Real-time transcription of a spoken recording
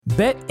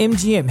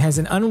BetMGM has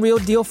an unreal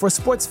deal for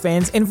sports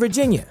fans in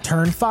Virginia.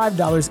 Turn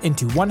 $5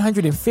 into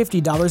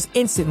 $150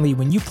 instantly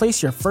when you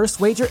place your first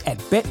wager at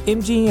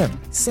BetMGM.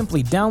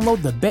 Simply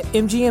download the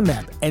BetMGM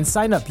app and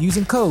sign up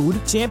using code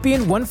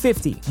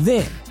Champion150.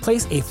 Then,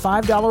 place a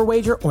 $5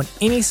 wager on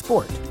any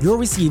sport. You'll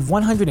receive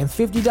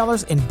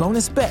 $150 in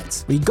bonus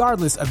bets,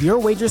 regardless of your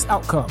wager's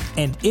outcome.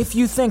 And if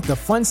you think the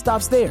fun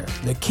stops there,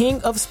 the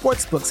King of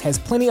Sportsbooks has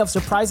plenty of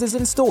surprises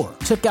in store.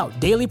 Check out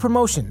daily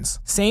promotions,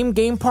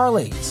 same-game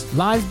parlays,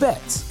 live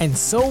bets, and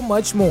so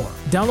much more.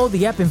 Download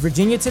the app in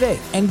Virginia today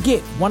and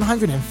get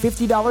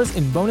 $150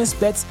 in bonus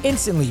bets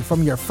instantly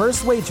from your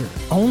first wager.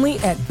 Only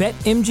at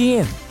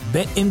BetMGM.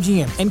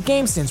 BetMGM and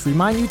GameSense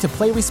remind you to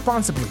play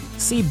responsibly.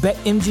 See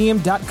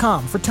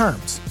BetMGM.com for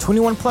terms.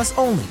 21 plus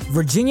only.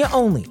 Virginia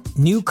only.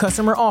 New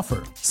customer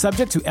offer.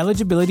 Subject to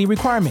eligibility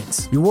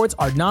requirements. Rewards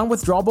are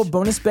non-withdrawable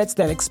bonus bets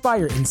that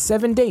expire in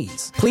 7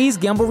 days. Please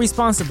gamble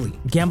responsibly.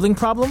 Gambling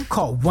problem?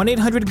 Call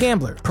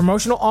 1-800-GAMBLER.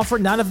 Promotional offer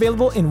not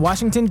available in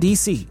Washington,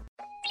 D.C.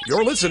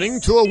 You're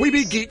listening to a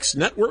Weeby Geeks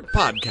Network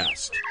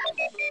podcast.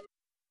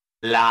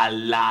 La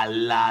la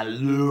la,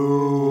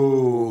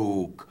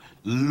 Luke.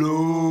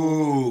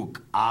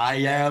 Luke, I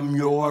am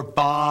your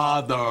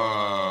father.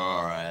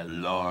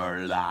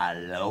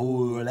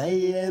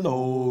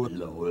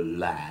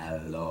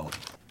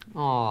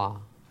 Aw,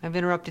 I've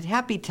interrupted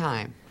happy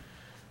time.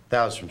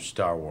 That was from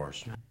Star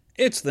Wars.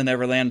 It's the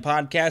Neverland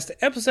Podcast,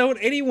 episode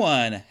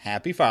 81.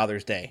 Happy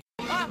Father's Day.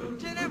 Up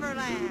to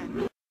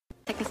Neverland!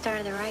 Take a start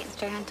to the right and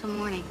straight on until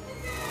morning.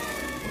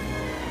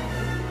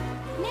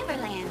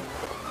 Neverland.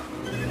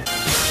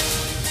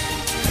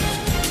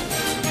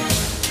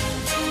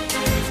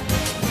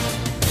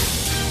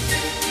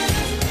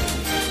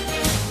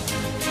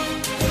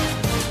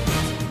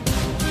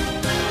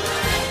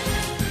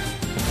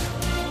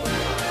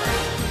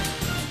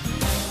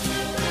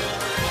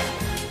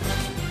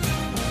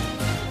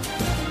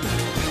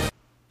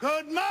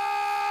 Good morning,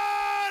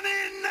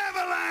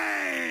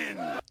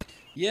 Neverland!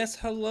 Yes,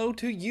 hello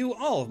to you,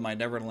 all of my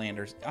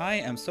Neverlanders. I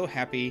am so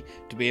happy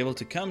to be able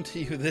to come to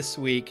you this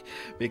week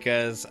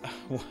because,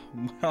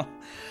 well,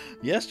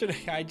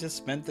 yesterday I just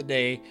spent the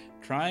day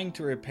trying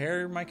to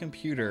repair my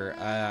computer.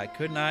 I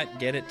could not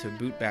get it to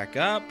boot back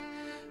up.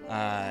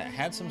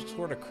 Had some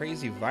sort of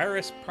crazy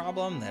virus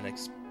problem that it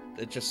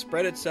just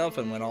spread itself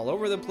and went all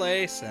over the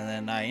place, and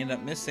then I ended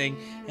up missing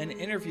an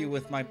interview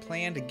with my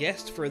planned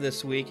guest for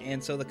this week,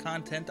 and so the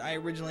content I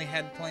originally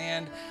had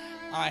planned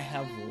I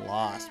have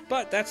lost.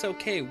 But that's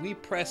okay, we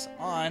press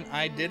on.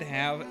 I did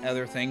have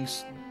other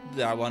things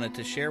that I wanted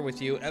to share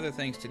with you, other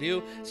things to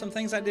do, some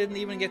things I didn't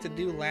even get to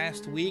do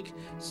last week,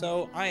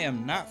 so I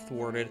am not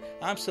thwarted.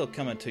 I'm still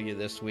coming to you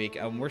this week,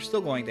 and we're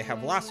still going to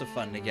have lots of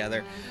fun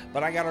together,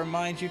 but I gotta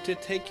remind you to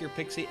take your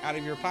pixie out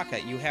of your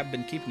pocket. You have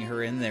been keeping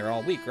her in there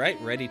all week, right?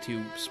 Ready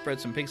to spread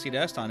some pixie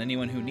dust on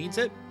anyone who needs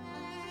it?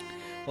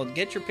 Well,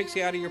 get your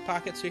pixie out of your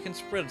pocket so you can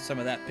spread some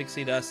of that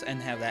pixie dust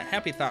and have that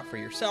happy thought for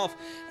yourself.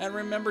 And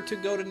remember to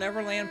go to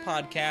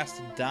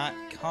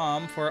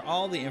neverlandpodcast.com for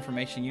all the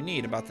information you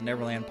need about the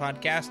Neverland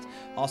Podcast.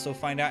 Also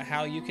find out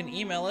how you can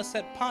email us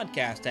at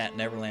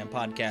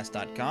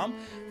podcast@neverlandpodcast.com.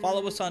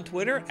 Follow us on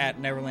Twitter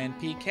at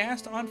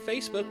NeverlandPcast. On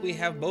Facebook, we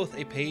have both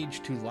a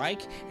page to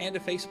like and a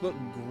Facebook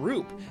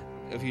group.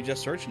 If you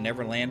just search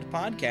Neverland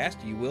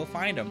Podcast, you will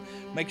find them.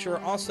 Make sure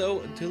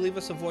also to leave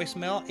us a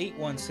voicemail,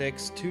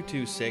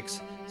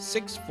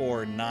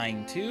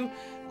 816-226-6492.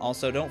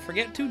 Also, don't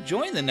forget to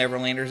join the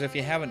Neverlanders if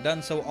you haven't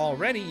done so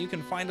already. You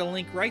can find a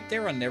link right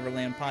there on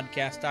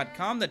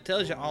NeverlandPodcast.com that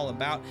tells you all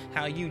about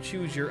how you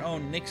choose your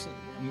own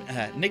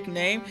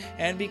nickname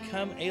and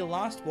become a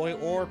lost boy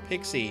or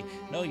pixie.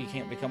 No, you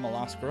can't become a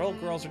lost girl.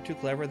 Girls are too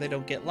clever. They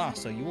don't get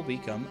lost, so you will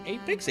become a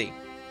pixie.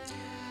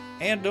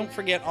 And don't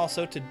forget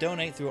also to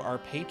donate through our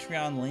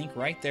Patreon link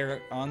right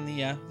there on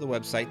the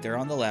website there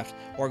on the left,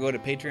 or go to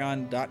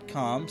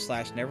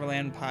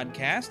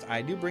patreon.com/NeverlandPodcast.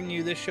 I do bring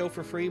you this show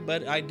for free,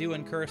 but I do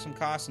incur some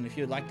costs, and if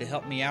you'd like to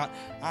help me out,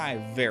 I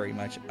very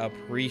much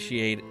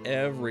appreciate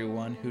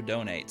everyone who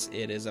donates.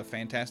 It is a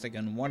fantastic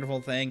and wonderful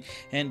thing,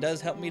 and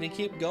does help me to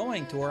keep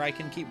going to where I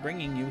can keep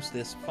bringing you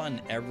this fun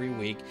every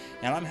week.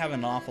 And I'm having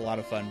an awful lot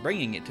of fun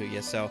bringing it to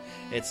you, so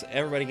it's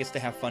everybody gets to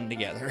have fun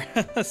together.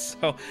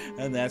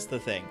 And that's the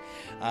thing.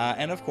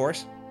 And of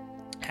course,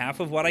 half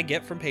of what I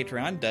get from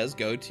Patreon does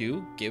go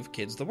to Give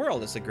Kids the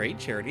World. It's a great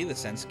charity that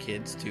sends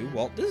kids to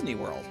Walt Disney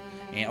World.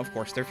 And of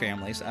course, their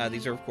families.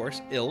 These are, of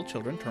course, ill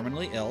children,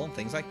 terminally ill, and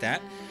things like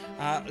that.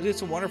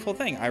 It's a wonderful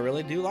thing. I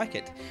really do like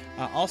it.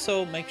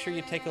 Also, make sure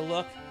you take a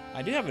look.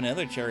 I do have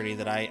another charity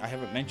that I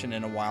haven't mentioned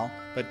in a while,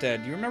 but do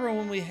you remember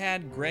when we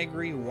had Greg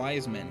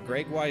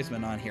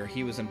Wiseman on here?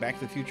 He was in Back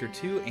to the Future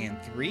 2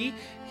 and 3.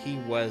 He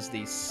was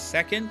the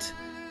second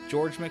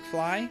George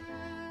McFly,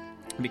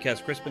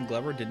 because Crispin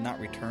Glover did not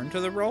return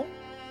to the role.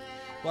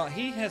 Well,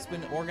 he has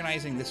been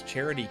organizing this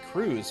charity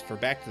cruise for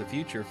Back to the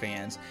Future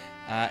fans,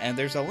 and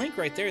there's a link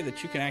right there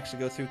that you can actually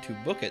go through to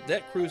book it.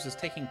 That cruise is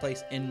taking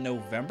place in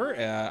November.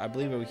 I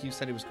believe he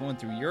said he was going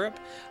through Europe.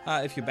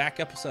 If you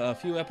back up a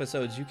few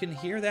episodes, you can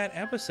hear that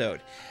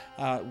episode.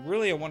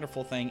 Really a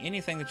wonderful thing.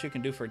 Anything that you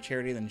can do for a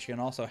charity, then you can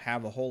also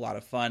have a whole lot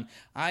of fun,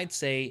 I'd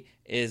say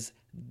is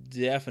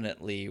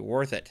definitely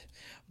worth it.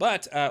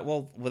 But,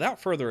 well,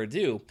 without further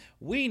ado,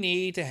 we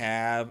need to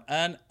have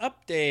an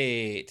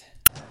update.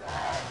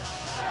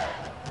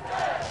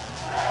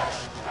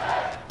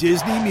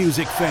 Disney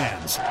music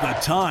fans, the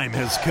time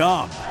has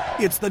come.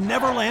 It's the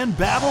Neverland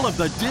Battle of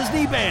the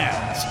Disney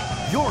Bands.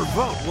 Your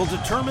vote will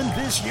determine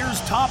this year's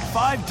top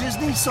 5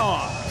 Disney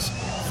songs.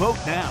 Vote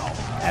now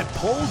at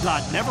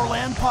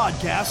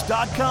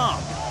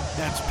poll.neverlandpodcast.com.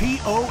 That's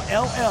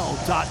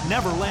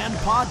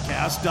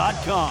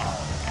POLL.neverlandpodcast.com.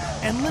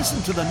 And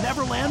listen to the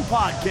Neverland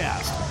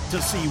Podcast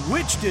to see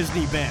which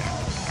Disney band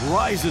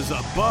rises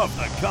above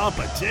the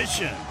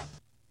competition.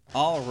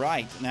 All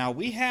right. Now,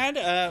 we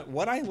had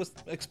what I was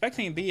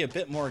expecting to be a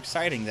bit more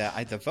exciting.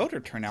 The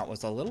voter turnout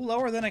was a little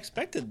lower than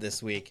expected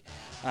this week.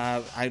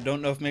 I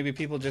don't know if maybe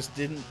people just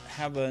didn't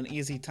have an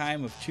easy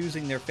time of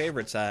choosing their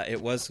favorites. It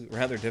was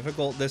rather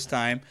difficult this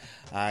time.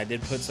 I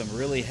did put some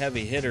really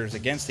heavy hitters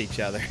against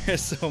each other,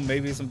 so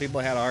maybe some people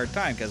had a hard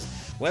time because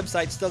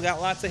websites still got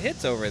lots of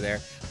hits over there.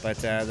 But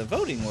the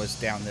voting was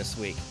down this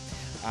week.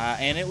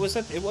 And it was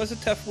a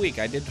tough week.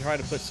 I did try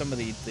to put some of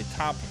the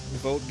top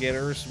vote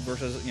getters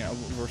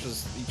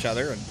versus each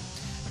other,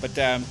 but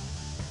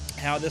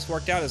how this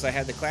worked out is I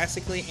had the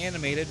classically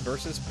animated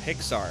versus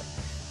Pixar.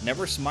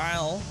 Never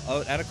Smile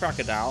at a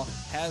Crocodile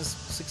has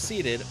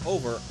succeeded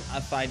over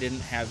If I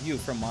Didn't Have You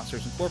from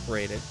Monsters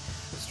Incorporated.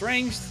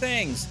 Strange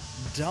Things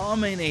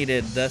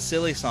dominated the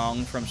silly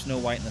song from Snow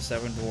White and the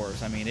Seven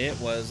Dwarfs. I mean, it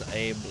was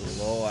a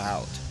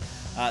blowout.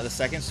 The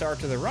Second Star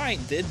to the Right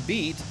did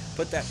beat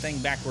Put That Thing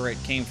Back Where It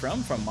Came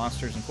From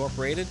Monsters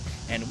Incorporated,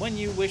 and When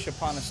You Wish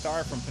Upon a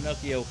Star from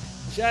Pinocchio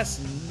just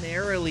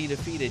narrowly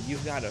defeated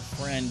You've Got a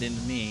Friend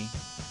in Me,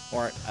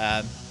 or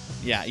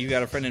You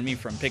Got a Friend in Me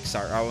from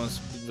Pixar. I was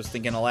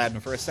thinking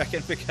Aladdin for a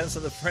second because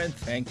of the friend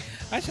thing.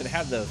 I should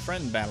have the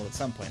friend battle at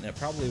some point, and it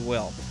probably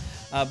will.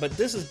 But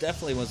this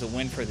definitely was a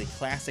win for the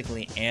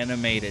classically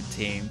animated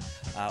team.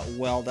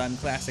 Well done,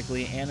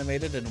 classically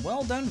animated, and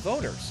well done,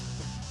 voters.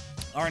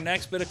 Our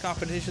next bit of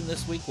competition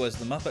this week was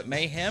the Muppet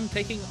Mayhem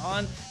taking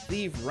on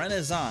the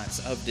Renaissance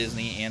of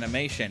Disney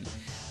animation.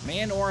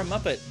 Man or a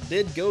Muppet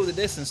did go the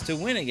distance to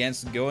win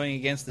going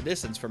against the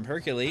distance from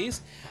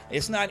Hercules.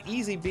 It's not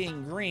easy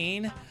being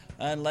green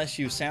unless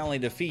you soundly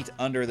defeat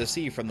Under the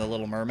Sea from The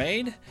Little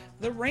Mermaid.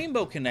 The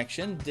Rainbow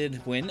Connection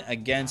did win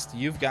against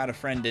You've Got a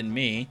Friend in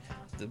Me,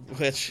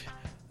 which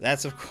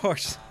that's of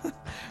course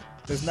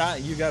there's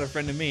not You Got a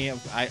Friend in Me.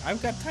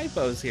 I've got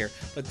typos here,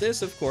 but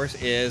this of course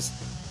is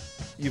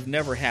You've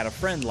Never Had a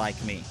Friend Like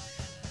Me.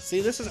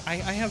 See, I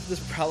have this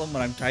problem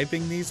when I'm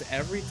typing these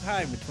every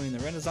time between the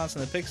Renaissance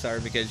and the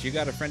Pixar, because You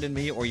Got a Friend in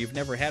Me or You've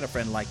Never Had a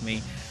Friend Like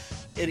Me,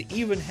 it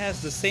even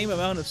has the same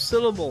amount of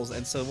syllables,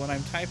 and so when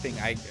I'm typing,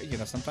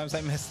 sometimes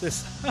I mess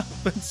this up,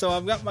 and so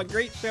I've got my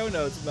great show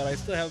notes, but I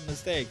still have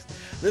mistakes.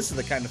 This is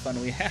the kind of fun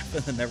we have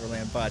in the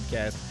Neverland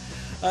podcast.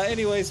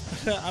 Anyways,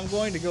 I'm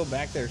going to go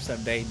back there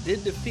someday.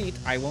 Did defeat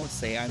I Won't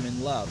Say I'm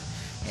in Love.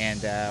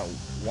 And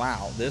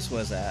wow, this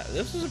was a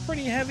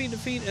pretty heavy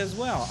defeat as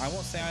well. I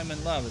Won't Say I'm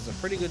in Love is a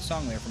pretty good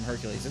song there from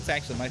Hercules. It's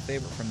actually my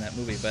favorite from that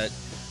movie, but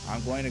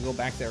I'm going to go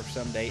back there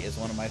someday is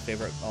one of my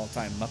favorite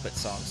all-time Muppet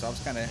songs. So I was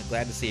kind of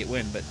glad to see it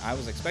win, but I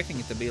was expecting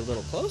it to be a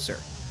little closer.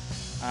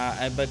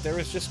 But there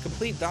was just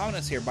complete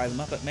dominance here by the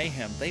Muppet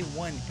Mayhem. They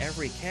won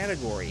every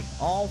category.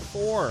 All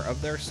 4 of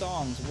their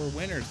songs were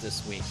winners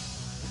this week.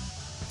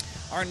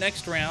 Our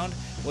next round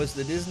was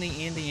the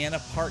Disney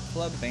Indiana Park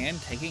Club Band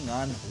taking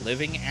on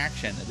Living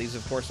Action. These,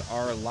 of course,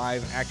 are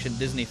live-action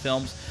Disney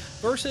films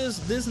versus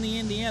Disney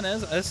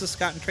Indiana's. This is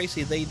Scott and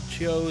Tracy. They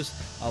chose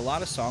a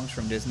lot of songs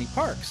from Disney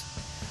parks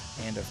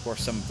and, of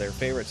course, some of their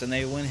favorites. And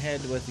they went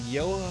ahead with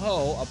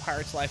Yo-Ho, A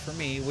Pirate's Life for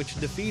Me, which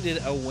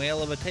defeated A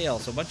Whale of a Tale.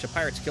 So a bunch of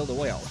pirates killed a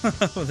whale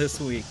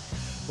this week,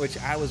 which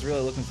I was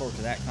really looking forward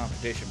to that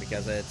competition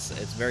because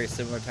it's very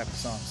similar type of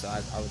song. So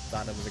I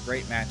thought it was a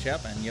great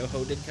matchup, and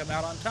Yo-Ho did come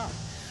out on top.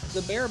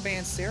 The Bear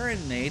Band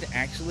Serenade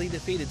actually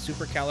defeated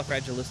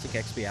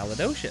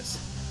Supercalifragilisticexpialidocious.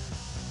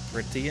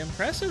 Pretty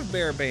impressive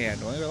Bear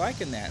Band. We were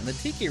liking that. And the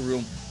Tiki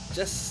Room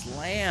just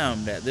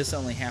slammed This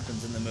Only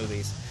Happens in the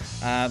Movies.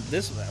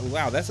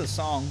 That's a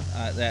song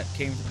that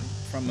came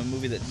from a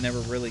movie that never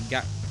really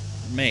got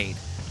made.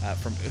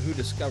 From Who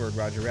Discovered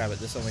Roger Rabbit.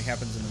 This Only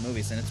Happens in the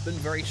Movies, and it's been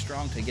very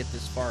strong to get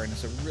this far, and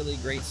it's a really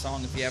great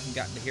song. If you haven't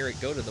gotten to hear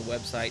it, go to the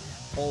website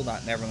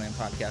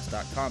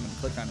poll.neverlandpodcast.com and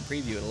click on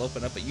preview. It'll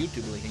open up a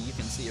YouTube link and you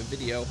can see a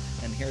video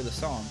and hear the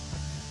song.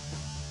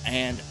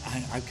 And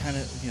I kind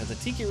of, the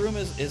Tiki Room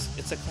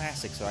it's a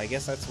classic, so I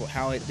guess that's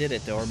how it did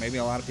it, or maybe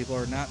a lot of people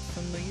are not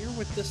familiar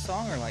with this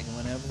song, or like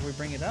whenever we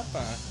bring it up.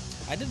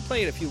 I did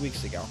play it a few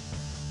weeks ago.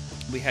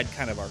 We had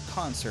kind of our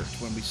concert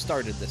when we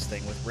started this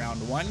thing with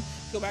round 1.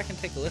 Go back and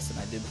take a listen.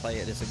 I did play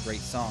it. It's a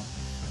great song.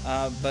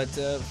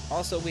 But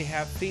also we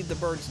have Feed the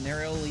Birds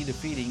narrowly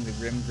defeating the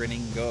Grim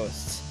Grinning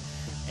Ghosts.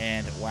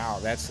 And wow,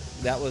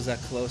 that was a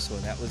close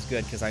one. That was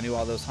good because I knew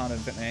all those Haunted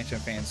Mansion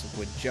fans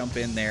would jump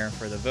in there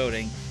for the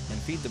voting. And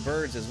Feed the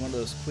Birds is one of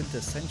those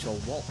quintessential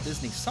Walt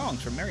Disney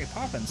songs from Mary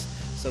Poppins.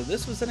 So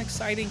this was an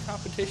exciting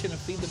competition, and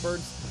Feed the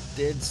Birds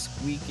did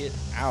squeak it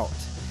out.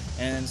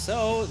 And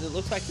so it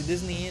looks like the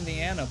Disney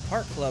Indiana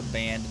Park Club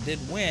Band did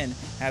win,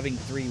 having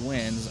 3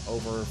 wins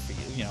over,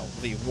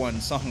 the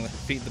one song,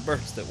 Feed the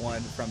Birds, that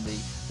won from the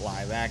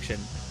live action.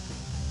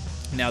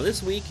 Now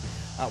this week,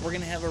 we're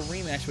going to have a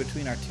rematch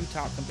between our 2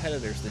 top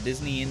competitors, the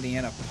Disney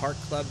Indiana Park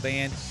Club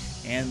Band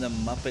and the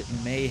Muppet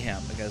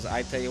Mayhem, because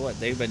I tell you what,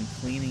 they've been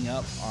cleaning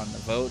up on the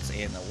votes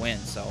and the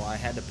wins, so I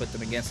had to put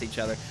them against each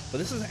other. But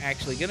this is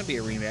actually going to be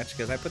a rematch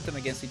because I put them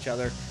against each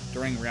other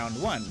during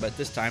round 1, but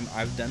this time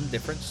I've done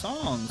different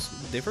songs.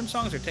 Different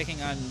songs are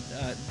taking on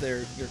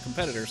your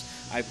competitors.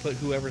 I put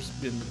whoever's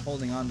been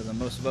holding on to the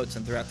most votes,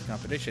 and throughout the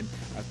competition,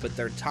 I've put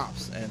their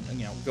tops and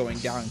going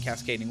down in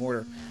cascading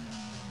order.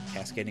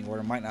 Cascading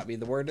order might not be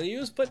the word to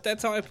use, but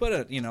that's how I put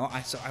it.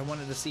 So I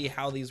wanted to see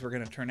how these were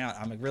going to turn out.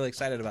 I'm really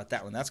excited about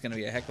that one. That's going to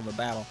be a heck of a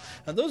battle.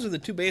 Now, those are the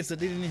 2 bands that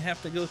didn't even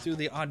have to go through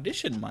the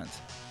audition month.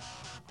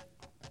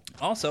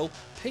 Also,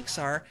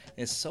 Pixar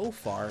is so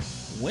far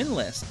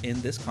winless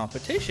in this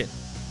competition.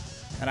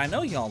 And I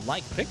know y'all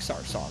like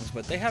Pixar songs,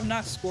 but they have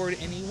not scored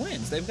any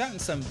wins. They've gotten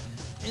some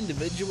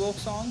individual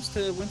songs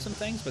to win some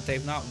things, but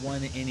they've not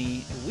won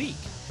any week.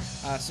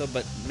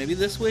 But maybe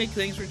this week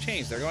things will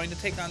change. They're going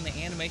to take on the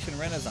animation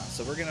renaissance.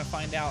 So we're going to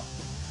find out,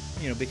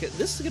 because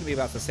this is going to be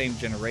about the same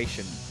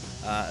generation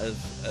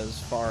as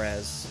far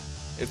as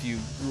if you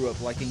grew up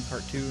liking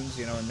cartoons,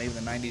 and maybe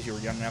in the 90s you were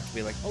young enough to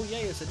be like, oh yeah,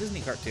 it's a Disney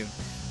cartoon.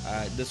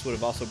 This would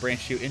have also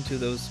branched you into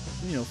those,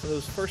 for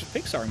those first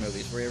Pixar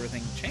movies where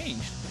everything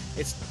changed.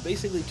 It's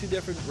basically 2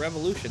 different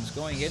revolutions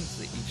going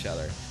against each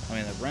other. I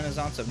mean, the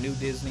renaissance of new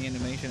Disney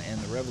animation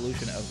and the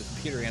revolution of the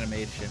computer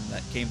animation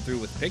that came through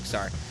with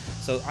Pixar.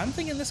 So I'm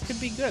thinking this could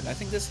be good. I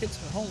think this hits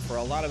home for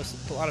a lot of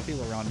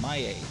people around my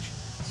age,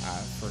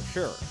 for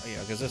sure.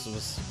 Because this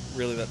was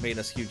really what made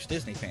us huge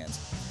Disney fans.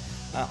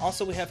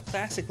 Also, we have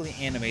classically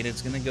animated.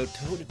 It's going to go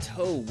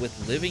toe-to-toe with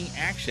living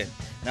action.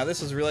 Now,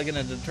 this is really going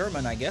to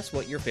determine, I guess,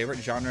 what your favorite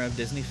genre of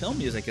Disney film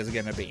music is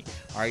going to be.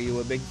 Are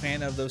you a big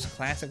fan of those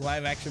classic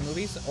live-action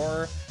movies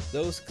or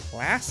those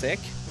classic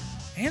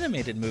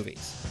animated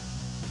movies?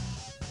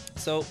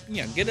 So,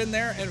 get in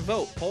there and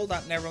vote.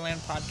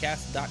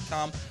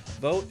 Poll.neverlandpodcast.com.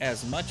 Vote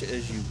as much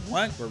as you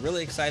want. We're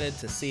really excited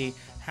to see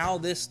how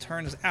this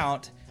turns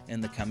out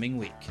in the coming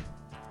week.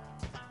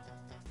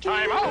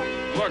 Time out!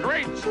 The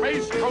Great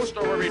Space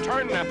Coaster will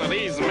return after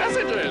these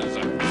messages.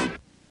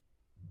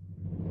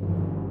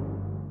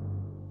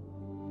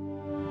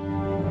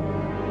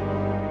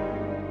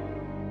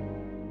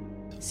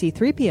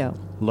 C-3PO,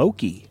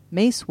 Loki,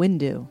 Mace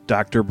Windu,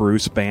 Dr.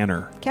 Bruce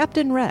Banner,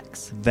 Captain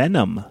Rex,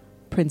 Venom,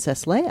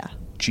 Princess Leia,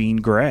 Jean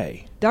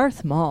Grey,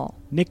 Darth Maul,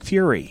 Nick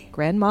Fury,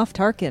 Grand Moff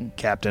Tarkin,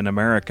 Captain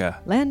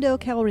America, Lando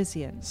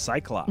Calrissian,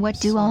 Cyclops. What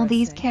do all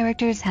these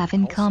characters have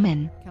in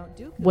common?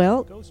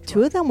 Well,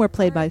 2 of them were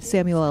played by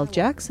Samuel L.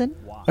 Jackson.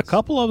 A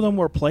couple of them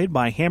were played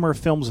by Hammer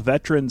Films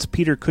veterans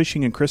Peter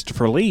Cushing and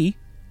Christopher Lee.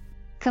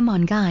 Come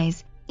on,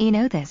 guys, you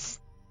know this.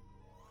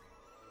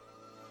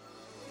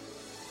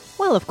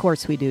 Well, of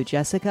course we do,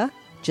 Jessica.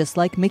 Just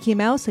like Mickey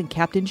Mouse and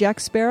Captain Jack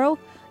Sparrow,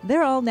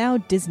 they're all now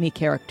Disney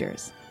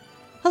characters.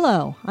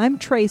 Hello, I'm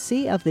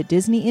Tracy of the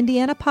Disney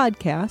Indiana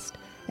podcast,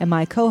 and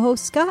my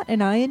co-host Scott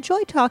and I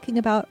enjoy talking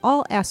about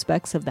all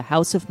aspects of the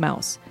House of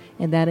Mouse,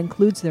 and that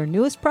includes their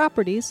newest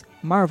properties,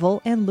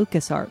 Marvel and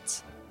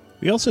LucasArts.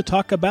 We also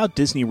talk about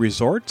Disney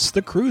resorts,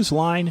 the cruise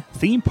line,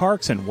 theme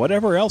parks, and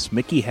whatever else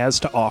Mickey has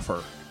to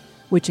offer.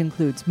 Which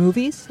includes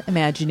movies,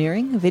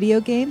 Imagineering, video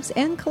games,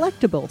 and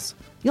collectibles.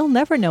 You'll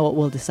never know what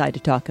we'll decide to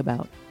talk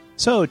about.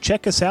 So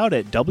check us out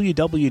at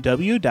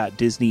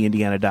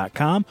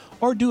www.disneyindiana.com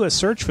or do a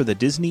search for the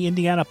Disney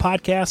Indiana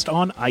podcast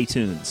on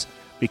iTunes,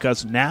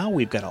 because now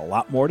we've got a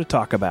lot more to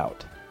talk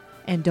about.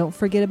 And don't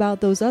forget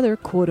about those other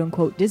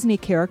quote-unquote Disney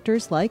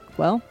characters like,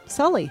 well,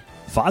 Sully,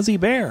 Fozzie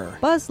Bear,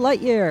 Buzz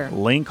Lightyear,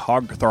 Link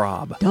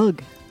Hogthrob,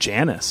 Doug,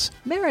 Janice,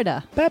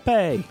 Merida,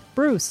 Pepe,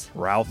 Bruce,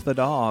 Ralph the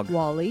Dog,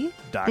 Wally,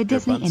 The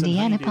Disney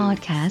Indiana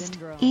podcast.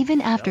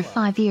 Even after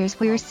 5 years,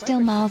 we're still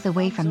miles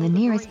away from the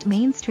nearest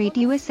Main Street,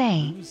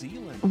 USA.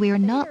 We're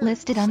not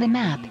listed on the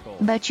map,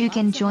 but you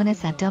can join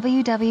us at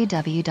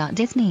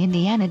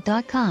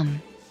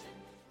www.disneyindiana.com.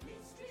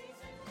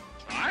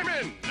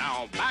 I'm in.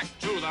 Now back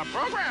to the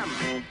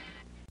program.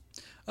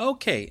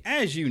 Okay,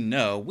 as you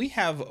know, we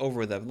have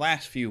over the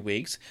last few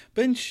weeks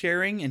been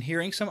sharing and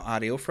hearing some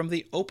audio from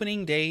the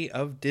opening day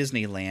of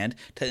Disneyland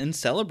in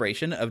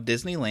celebration of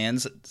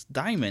Disneyland's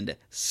Diamond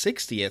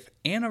 60th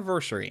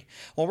anniversary.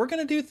 Well, we're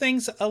going to do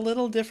things a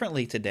little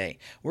differently today.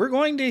 We're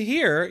going to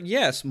hear,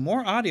 yes,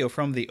 more audio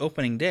from the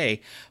opening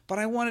day, but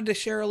I wanted to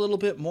share a little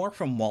bit more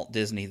from Walt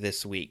Disney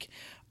this week.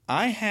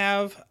 I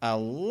have a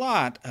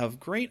lot of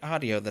great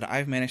audio that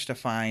I've managed to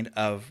find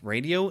of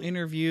radio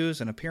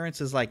interviews and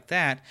appearances like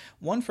that.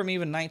 One from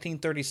even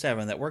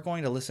 1937 that we're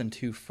going to listen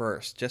to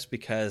first, just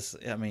because,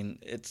 I mean,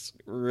 it's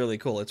really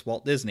cool. It's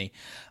Walt Disney.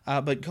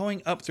 But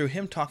going up through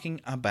him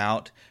talking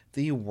about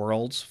the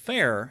World's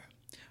Fair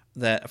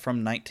that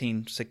from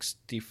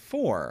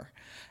 1964.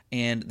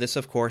 And this,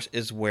 of course,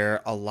 is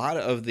where a lot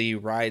of the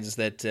rides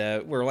that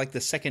were like the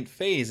second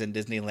phase in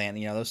Disneyland,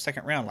 you know, those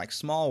second round, like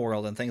Small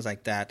World and things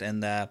like that,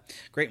 and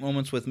Great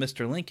Moments with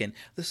Mr. Lincoln,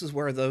 this is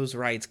where those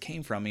rides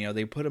came from. You know,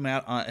 they put them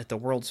out at the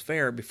World's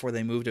Fair before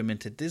they moved them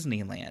into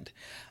Disneyland.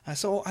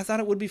 So I thought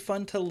it would be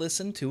fun to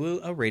listen to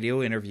a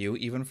radio interview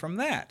even from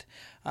that.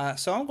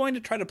 So I'm going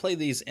to try to play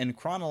these in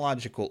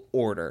chronological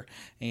order,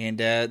 and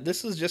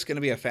this is just going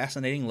to be a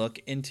fascinating look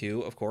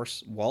into, of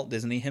course, Walt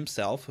Disney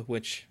himself,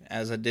 which,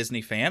 as a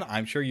Disney fan,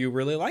 I'm sure you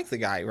really like the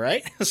guy,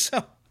 right?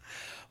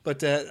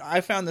 But I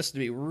found this to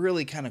be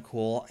really kind of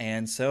cool,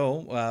 and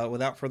so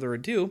without further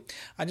ado,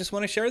 I just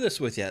want to share this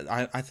with you.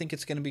 I think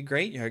it's going to be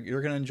great.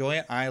 You're going to enjoy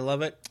it. I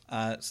love it.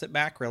 Sit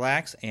back,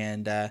 relax,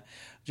 and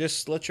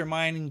just let your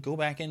mind go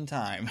back in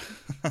time.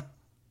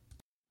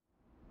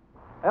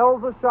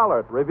 Elza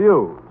Schallert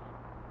Reviews.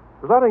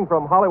 Presenting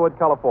from Hollywood,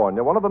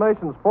 California, one of the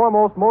nation's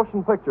foremost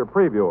motion picture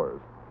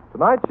previewers.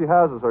 Tonight she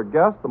has as her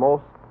guest the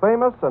most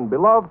famous and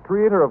beloved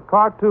creator of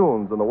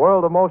cartoons in the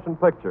world of motion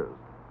pictures,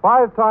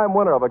 5-time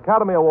winner of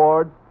Academy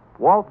Awards,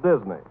 Walt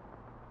Disney.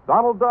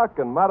 Donald Duck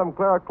and Madame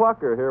Clara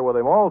Cluck are here with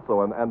him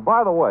also. And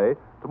by the way,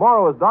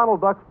 tomorrow is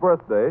Donald Duck's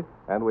birthday,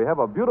 and we have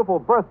a beautiful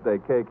birthday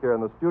cake here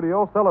in the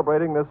studio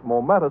celebrating this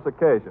momentous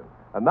occasion.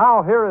 And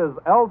now here is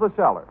Elza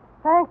Schallert.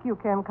 Thank you,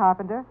 Ken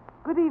Carpenter.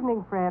 Good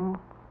evening, friends.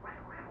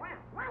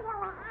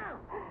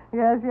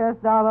 Yes,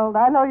 Donald.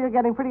 I know you're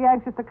getting pretty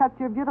anxious to cut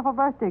your beautiful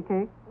birthday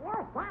cake.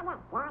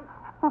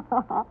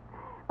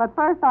 But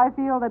first, I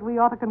feel that we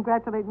ought to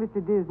congratulate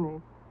Mr.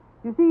 Disney.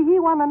 You see, he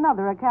won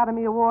another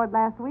Academy Award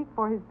last week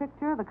for his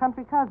picture, The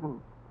Country Cousin.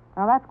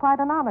 Now, that's quite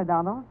an honor,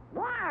 Donald.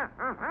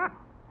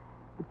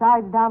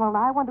 Besides, Donald,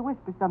 I want to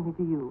whisper something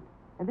to you,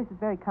 and this is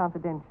very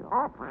confidential.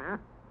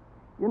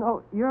 You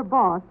know, your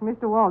boss,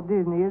 Mr. Walt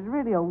Disney, is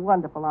really a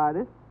wonderful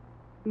artist.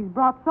 He's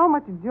brought so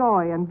much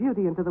joy and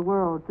beauty into the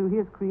world through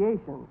his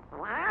creations.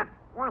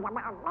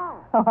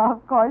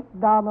 Of course,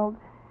 Donald.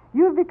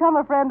 You've become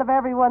a friend of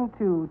everyone,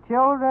 too,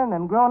 children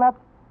and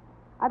grown-ups.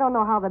 I don't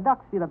know how the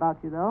ducks feel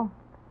about you, though.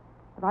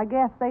 But I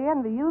guess they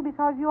envy you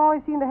because you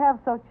always seem to have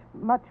such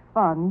much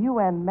fun, you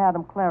and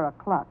Madame Clara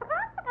Cluck.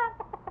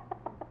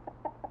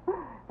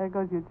 There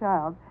goes your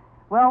child.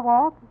 Well,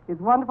 Walt, it's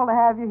wonderful to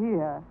have you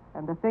here,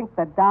 and to think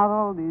that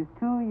Donald is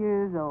 2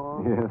 years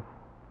old. Yes,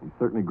 he's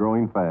certainly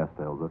growing fast,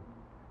 Elza.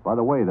 By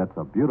the way, that's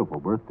a beautiful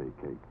birthday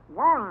cake.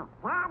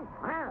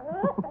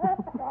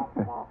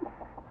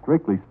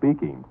 Strictly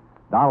speaking,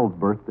 Donald's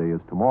birthday is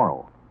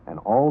tomorrow, and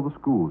all the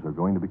schools are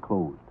going to be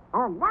closed.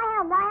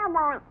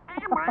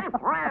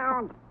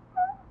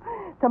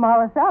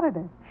 Tomorrow's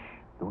Saturday. Shh,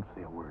 don't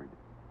say a word.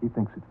 He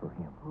thinks it's for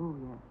him. Oh,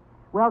 yes.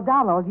 Well,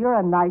 Donald, you're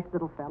a nice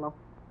little fellow.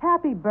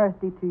 Happy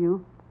birthday to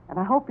you, and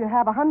I hope you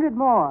have 100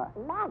 more.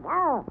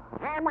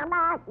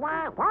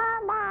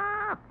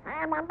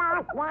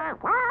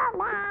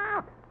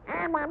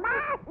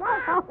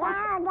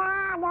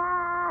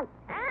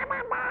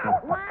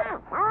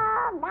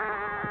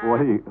 What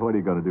are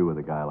you going to do with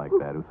a guy like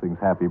that who sings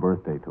happy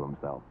birthday to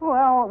himself?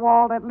 Well,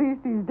 Walt, at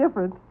least he's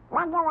different.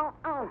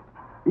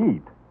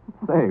 Eat?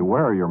 Say,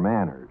 where are your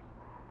manners?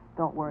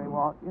 Don't worry,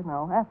 Walt. You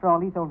know, after all,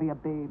 he's only a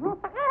baby.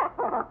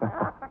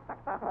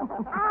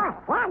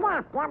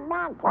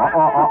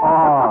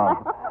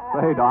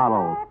 Say,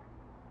 Donald,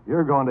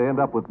 you're going to end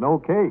up with no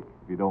cake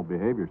if you don't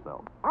behave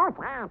yourself.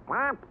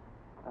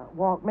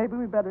 Walt, maybe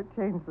we better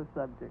change the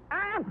subject.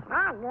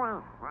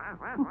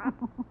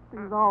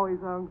 He's always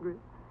hungry.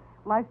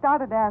 Well, I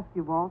started to ask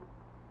you, Walt,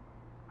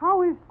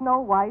 how is Snow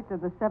White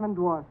and the Seven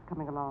Dwarfs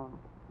coming along?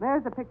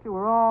 There's a picture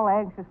we're all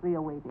anxiously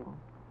awaiting.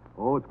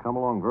 Oh, it's come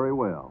along very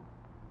well.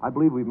 I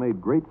believe we've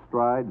made great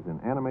strides in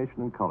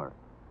animation and color.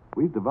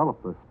 We've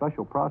developed a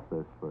special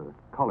process for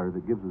color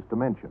that gives us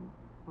dimension,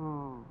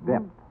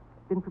 depth.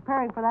 Been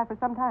preparing for that for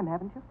some time,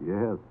 haven't you?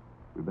 Yes.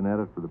 We've been at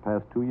it for the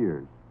past 2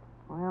 years.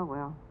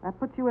 Well, that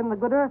puts you in the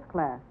good Earth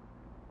class.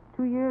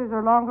 2 years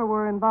or longer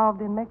were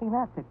involved in making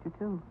that picture,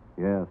 too.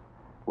 Yes.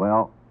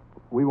 Well,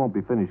 we won't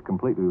be finished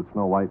completely with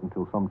Snow White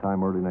until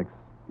sometime early next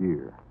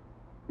year.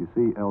 You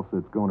see, Elsa,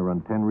 it's going to run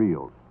 10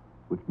 reels,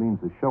 which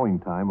means a showing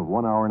time of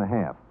 1 hour and a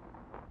half.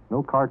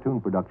 No cartoon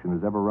production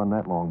has ever run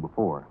that long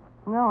before.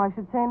 No, I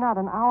should say not.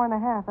 An hour and a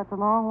half, that's a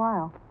long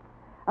while.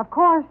 Of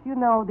course, you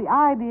know, the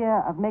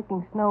idea of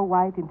making Snow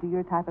White into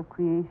your type of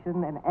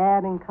creation and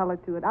adding color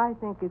to it, I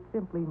think it's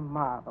simply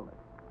marvelous.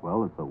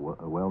 Well, it's a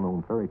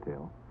well-known fairy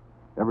tale.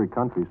 Every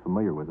country's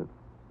familiar with it.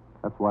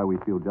 That's why we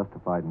feel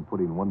justified in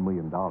putting $1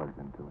 million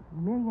into it.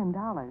 $1 million?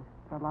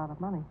 That's a lot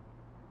of money.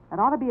 That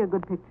ought to be a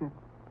good picture.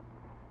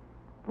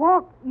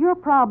 Walt, your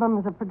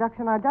problems of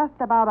production are just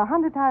about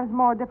 100 times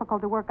more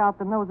difficult to work out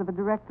than those of a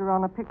director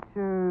on a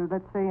picture,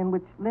 let's say, in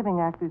which living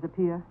actors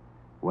appear.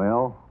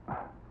 Well,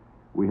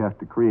 we have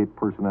to create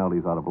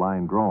personalities out of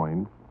line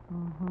drawings.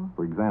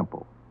 For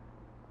example,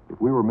 if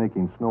we were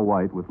making Snow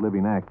White with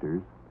living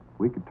actors,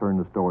 we could turn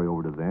the story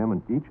over to them,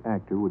 and each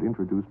actor would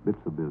introduce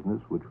bits of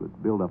business which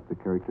would build up the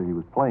character he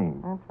was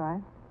playing. That's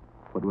right.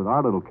 But with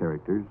our little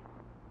characters,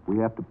 we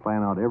have to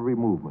plan out every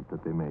movement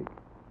that they make,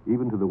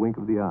 even to the wink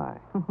of the eye.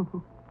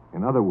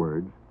 In other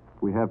words,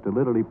 we have to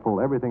literally pull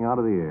everything out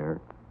of the air,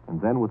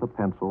 and then with a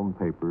pencil and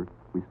paper,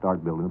 we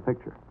start building a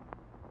picture.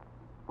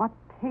 What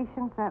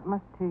patience that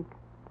must take.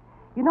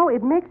 You know,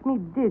 it makes me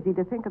dizzy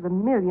to think of the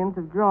millions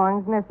of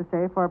drawings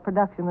necessary for a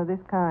production of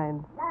this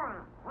kind.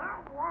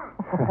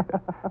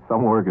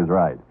 Some work is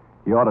right.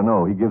 He ought to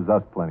know. He gives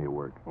us plenty of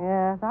work.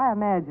 Yes, I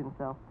imagine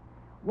so.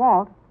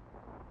 Walt,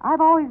 I've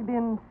always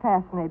been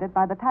fascinated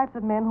by the types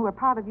of men who are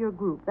part of your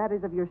group, that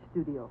is, of your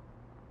studio.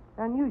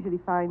 They're unusually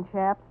fine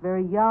chaps,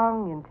 very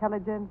young,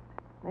 intelligent.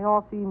 They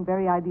all seem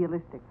very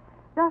idealistic.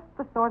 Just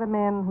the sort of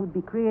men who'd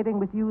be creating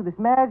with you this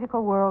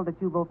magical world that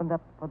you've opened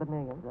up for the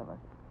millions of us.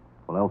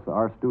 Well, Elsa,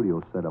 our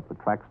studio set up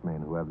attracts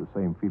men who have the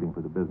same feeling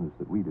for the business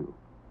that we do.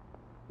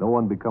 No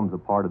one becomes a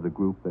part of the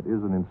group that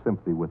isn't in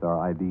sympathy with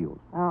our ideals.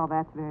 Oh,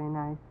 that's very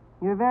nice.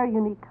 You're a very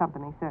unique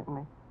company,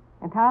 certainly.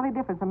 Entirely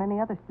different from any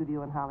other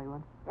studio in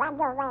Hollywood.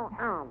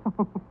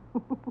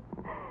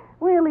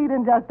 We'll eat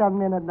in just a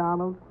minute,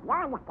 Donald.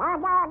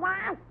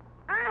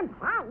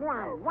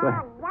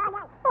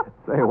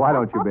 Say, why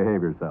don't you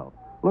behave yourself?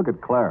 Look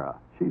at Clara.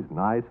 She's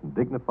nice and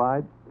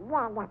dignified.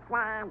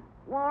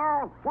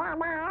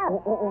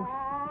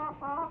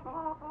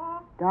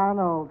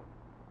 Donald.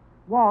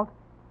 Walt,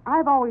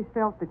 I've always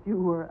felt that you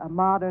were a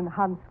modern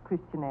Hans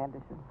Christian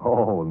Andersen.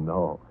 Oh,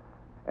 no.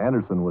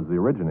 Andersen was the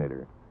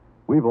originator.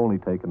 We've only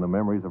taken the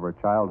memories of our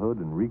childhood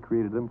and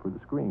recreated them for the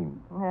screen.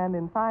 And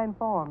in fine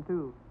form,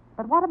 too.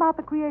 But what about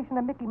the creation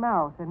of Mickey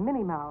Mouse and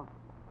Minnie Mouse?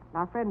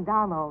 Our friend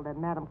Donald and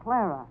Madame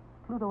Clara,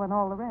 Pluto and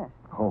all the rest.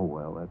 Oh,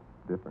 well, that's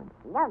different.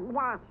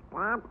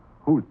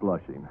 Who's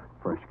blushing?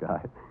 Fresh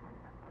guy.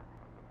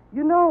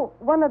 You know,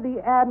 one of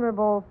the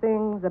admirable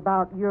things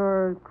about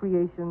your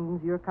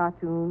creations, your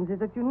cartoons, is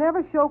that you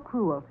never show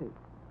cruelty.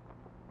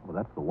 Well,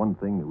 that's the one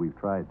thing that we've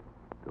tried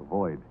to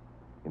avoid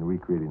in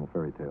recreating the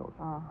fairy tales.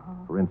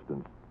 For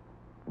instance,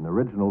 in the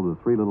original, The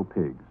Three Little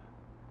Pigs,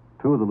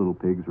 two of the little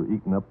pigs were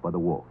eaten up by the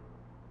wolf.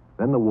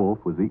 Then the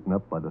wolf was eaten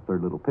up by the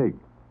third little pig.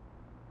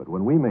 But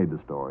when we made the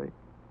story,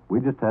 we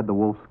just had the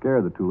wolf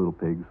scare the two little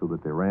pigs so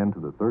that they ran to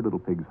the third little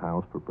pig's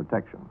house for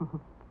protection.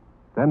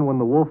 Then when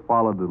the wolf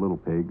followed the little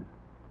pigs,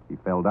 he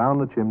fell down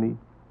the chimney,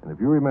 and if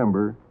you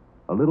remember,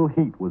 a little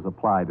heat was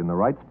applied in the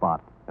right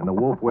spot, and the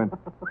wolf went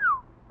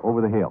over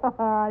the hill.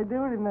 I do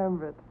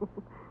remember it.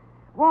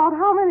 Walt,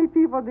 how many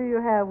people do you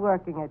have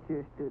working at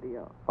your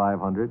studio?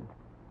 500.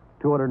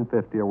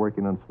 250 are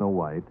working on Snow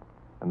White,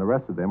 and the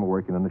rest of them are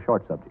working on the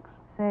short subjects.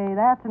 Say,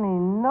 that's an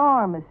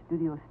enormous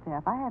studio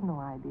staff. I had no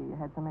idea you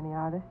had so many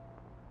artists.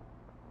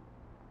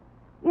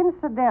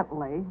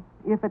 Incidentally,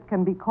 if it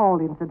can be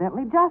called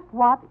incidentally, just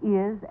what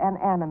is an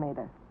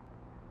animator?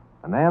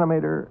 An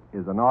animator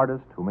is an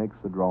artist who makes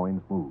the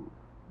drawings move.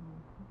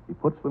 He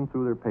puts them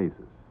through their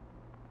paces.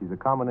 He's a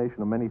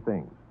combination of many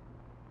things.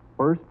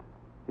 First,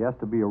 he has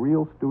to be a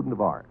real student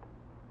of art.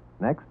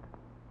 Next,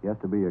 he has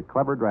to be a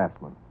clever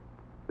draftsman.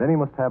 Then he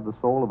must have the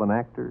soul of an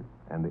actor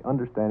and the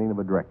understanding of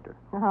a director.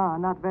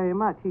 Not very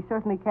much. He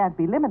certainly can't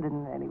be limited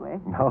in any way.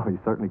 No, he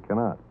certainly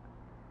cannot.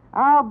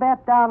 I'll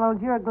bet,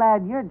 Donald, you're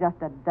glad you're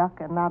just a duck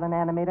and not an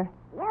animator.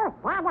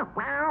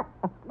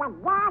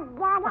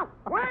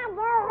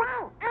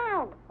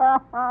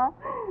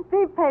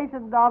 Be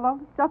patient, Donald.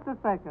 Just a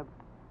second.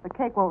 The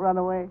cake won't run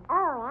away.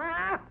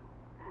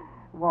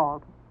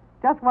 Walt,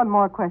 just one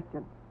more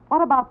question.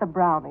 What about the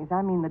brownies?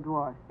 I mean the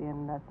dwarfs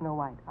in Snow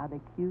White. Are they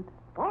cute?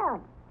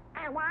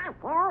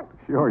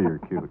 Sure you're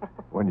cute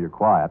when you're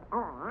quiet.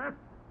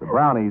 The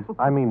brownies,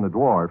 I mean the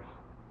dwarfs,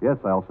 yes,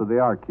 Elsa, they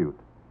are cute.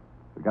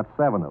 We've got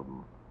 7 of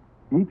them,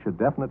 each a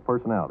definite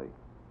personality.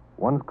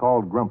 One's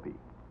called Grumpy.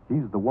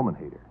 He's the woman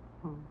hater.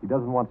 He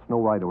doesn't want Snow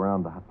White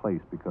around the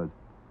place because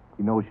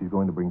he knows she's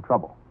going to bring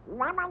trouble.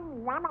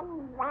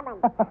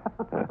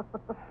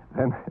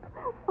 Then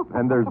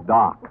there's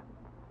Doc,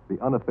 the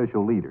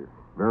unofficial leader,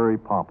 very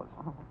pompous.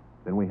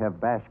 Then we have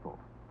Bashful,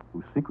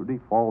 who secretly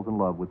falls in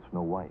love with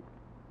Snow White.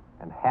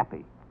 And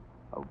Happy,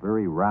 a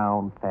very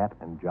round, fat,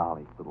 and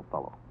jolly little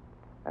fellow.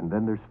 And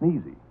then there's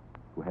Sneezy,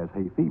 who has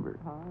hay fever.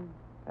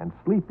 And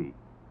Sleepy,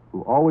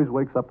 who always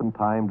wakes up in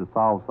time to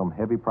solve some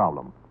heavy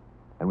problem.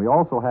 And we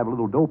also have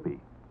little Dopey.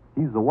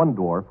 He's the one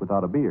dwarf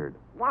without a beard.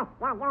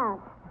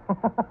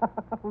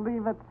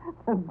 Leave it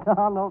to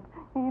Donald.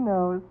 He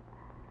knows.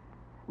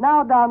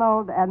 Now,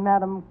 Donald and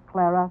Madame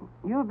Clara,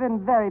 you've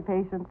been very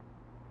patient.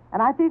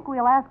 And I think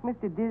we'll ask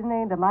Mr.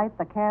 Disney to light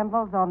the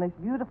candles on this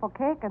beautiful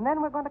cake, and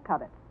then we're going to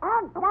cut it.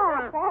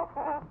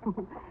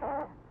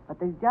 But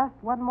there's just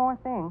one more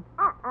thing.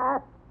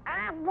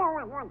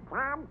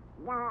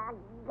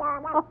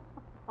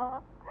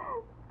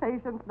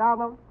 Patience,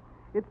 Donald.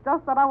 It's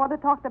just that I want to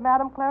talk to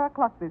Madame Clara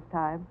Cluck this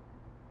time.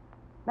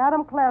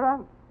 Madame Clara,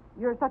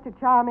 you're such a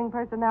charming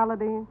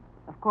personality.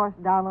 Of course,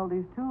 Donald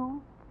is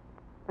too.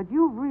 but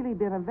you've really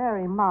been a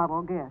very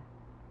model guest.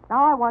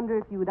 Now I wonder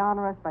if you would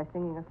honor us by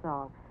singing a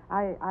song.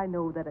 I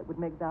know that it would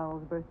make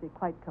Donald's birthday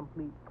quite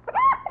complete. What's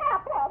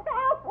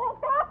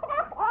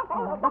the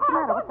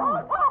matter? What's the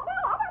matter?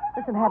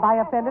 Listen, have I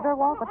offended her,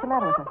 Walt? What's the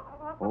matter with her?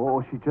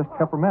 Oh, she's just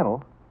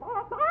temperamental.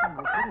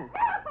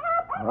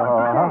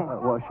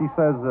 Well, she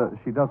says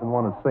she doesn't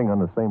want to sing on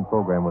the same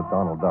program with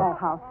Donald Oh, Duck.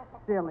 how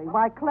silly.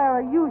 Why,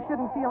 Clara, you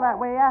shouldn't feel that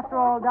way. After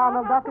all,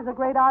 Donald Duck is a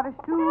great artist,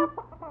 too.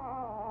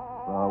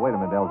 Wait a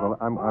minute, Elsa.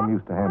 I'm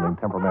used to handling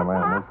temperamental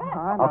animals.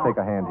 I know. I'll take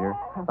a hand here.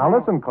 Now,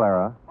 listen,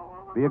 Clara.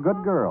 Be a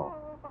good girl.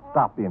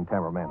 Stop being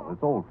temperamental.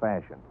 It's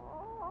old-fashioned.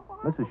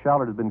 Mrs.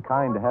 Charlotte has been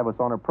kind to have us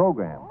on her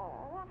program.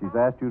 She's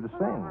asked you to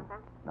sing.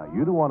 Now,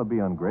 you don't want to be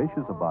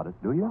ungracious about it,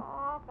 do you?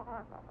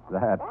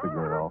 That's the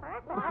girl.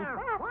 Wait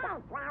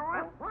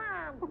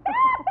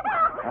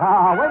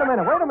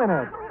a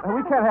minute.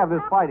 We can't have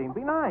this fighting.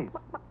 Be nice.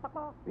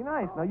 Be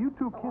nice. Now, you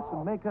two kiss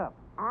and make up.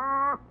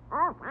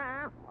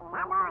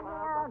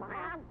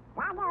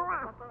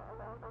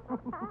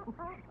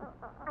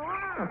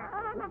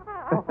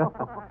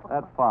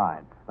 That's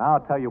fine. Now, I'll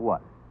tell you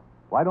what.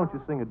 Why don't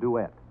you sing a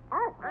duet?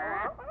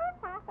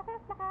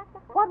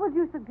 What would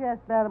you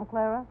suggest, Madam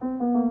Clara?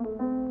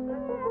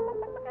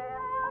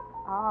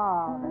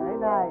 Ah, very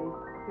nice.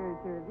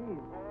 Sure it is.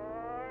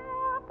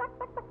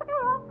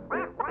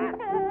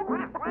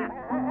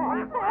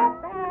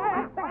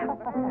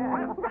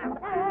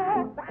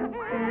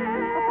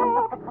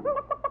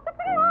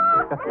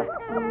 Does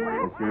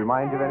she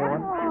remind you of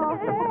anyone?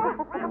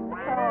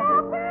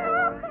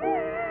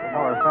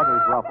 How her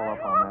feathers ruffle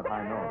up on that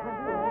high note.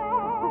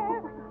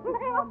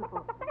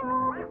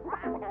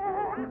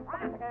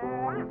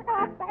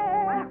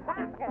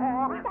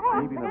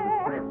 Even of the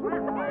chest.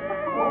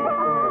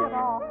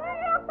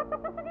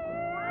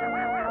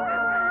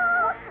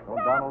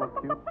 Don't Donald look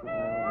cute?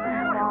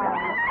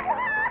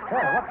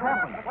 Hey, what's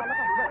happened?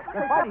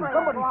 They're fighting.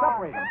 Somebody's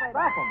separating.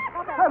 Stop them.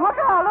 Hey, look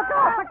out!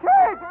 The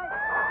cage!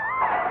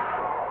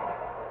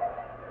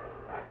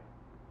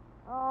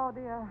 Oh,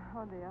 dear.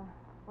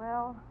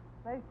 Well,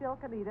 they still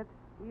can eat it,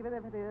 even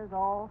if it is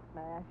all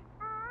smashed.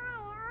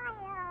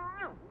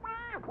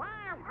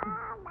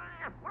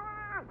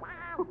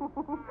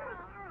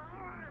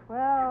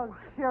 Well,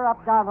 cheer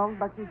up, Donald,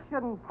 but you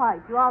shouldn't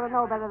fight. You ought to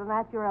know better than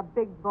that. You're a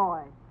big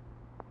boy.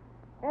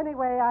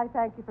 Anyway, I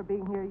thank you for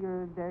being here.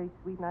 You're very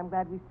sweet, and I'm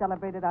glad we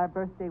celebrated our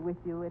birthday with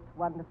you. It's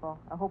wonderful.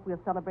 I hope we'll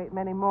celebrate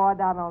many more,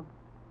 Donald.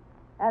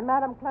 And,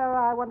 Madam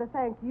Clara, I want to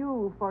thank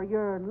you for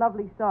your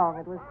lovely song.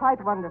 It was quite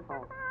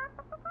wonderful.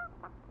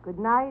 Good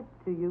night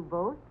to you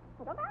both.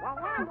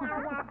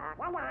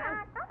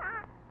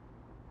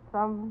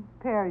 Some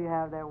pair you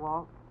have there,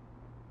 Walt.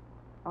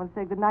 I want to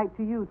say good night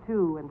to you,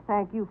 too, and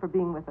thank you for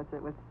being with us.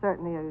 It was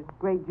certainly a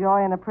great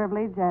joy and a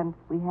privilege, and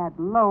we had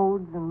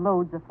loads and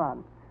loads of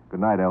fun. Good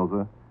night,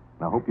 Elsa. And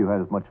I hope you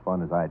had as much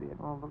fun as I did.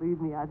 Oh,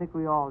 believe me, I think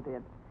we all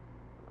did.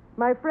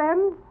 My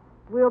friends,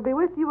 we'll be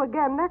with you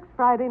again next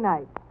Friday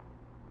night.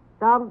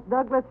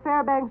 Douglas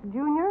Fairbanks,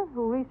 Jr.,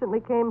 who recently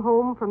came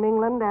home from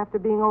England after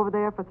being over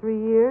there for 3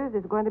 years,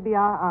 is going to be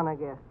our honor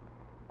guest.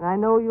 And I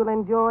know you'll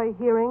enjoy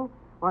hearing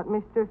what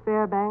Mr.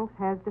 Fairbanks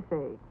has to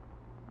say.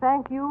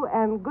 Thank you,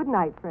 and good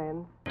night,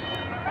 friends.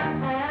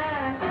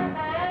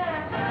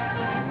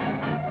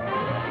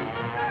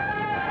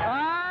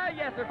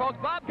 Yes, sir, folks.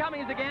 Bob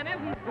Cummings again.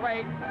 Isn't it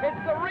great?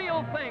 It's the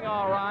real thing,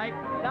 all right.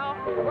 Now,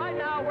 right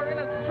now, we're in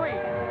a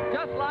street,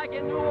 just like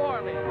in New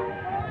Orleans.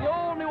 The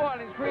old New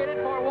Orleans created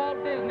for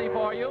Walt Disney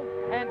for you.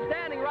 And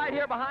standing right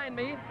here behind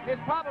me is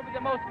probably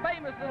the most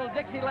famous little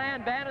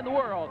Dixieland band in the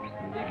world,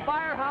 the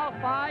Firehouse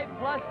 5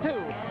 plus 2.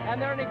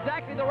 And they're in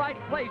exactly the right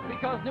place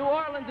because New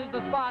Orleans is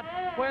the spot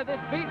where this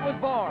beat was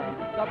born.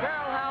 The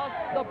Barrel House,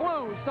 the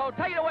blues. So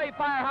take it away,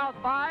 Firehouse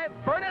 5.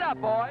 Burn it up,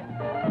 boys.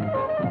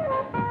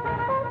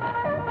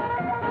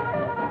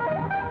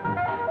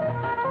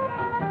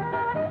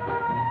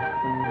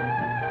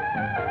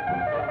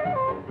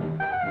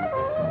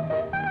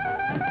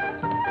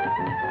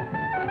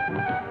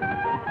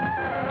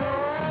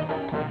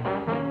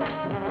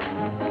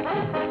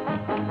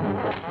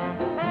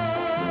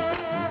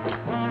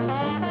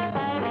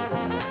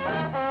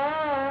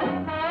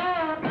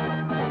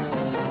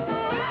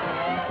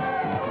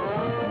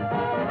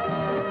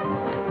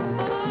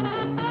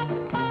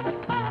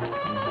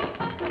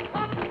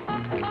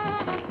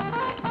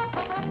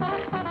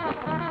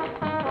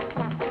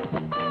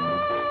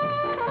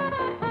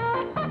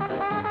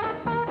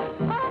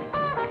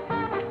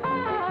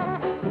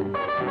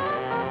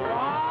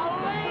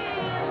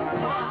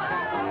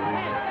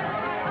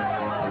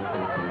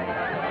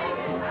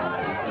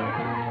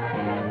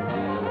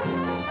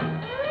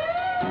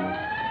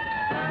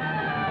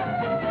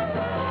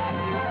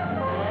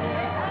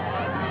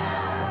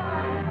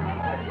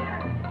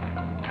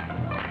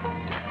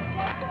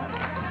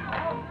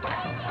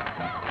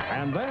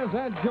 And there's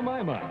Aunt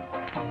Jemima.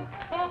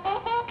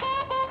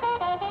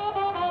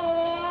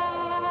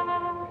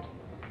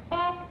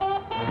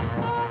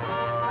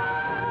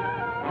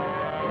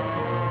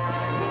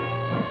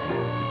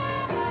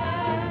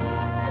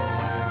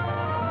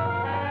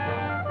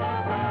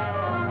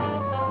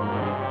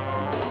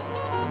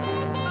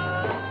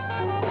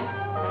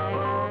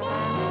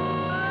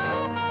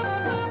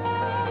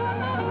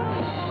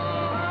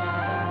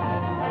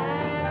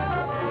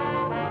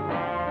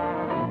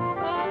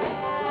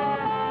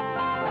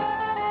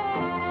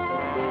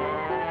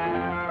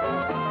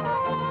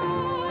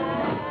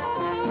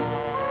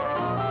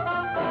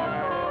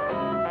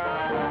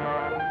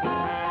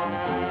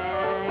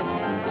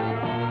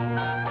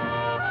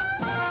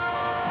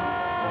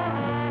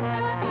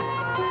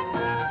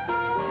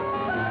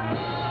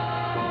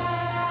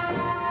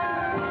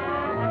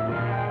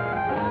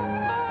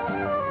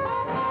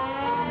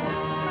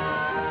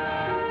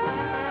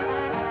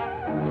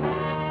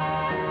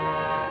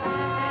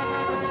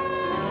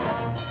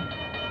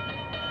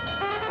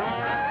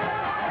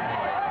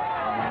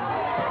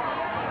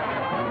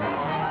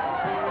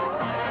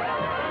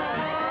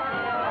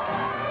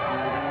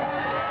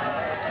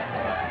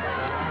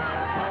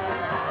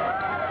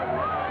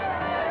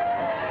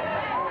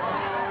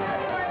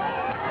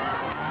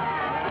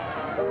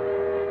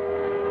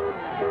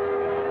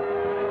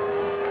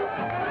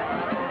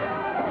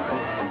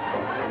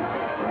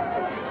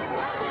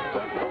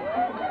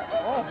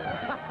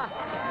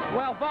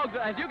 Well, folks,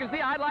 as you can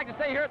see, I'd like to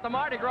stay here at the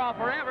Mardi Gras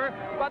forever,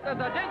 but there's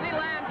a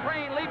Disneyland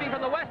train leaving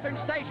from the Western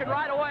Station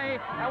right away,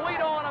 and we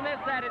don't want to miss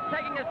that. It's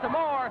taking us to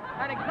more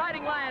an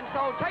exciting land,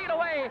 so take it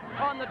away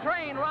on the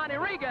train, Ronnie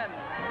Reagan.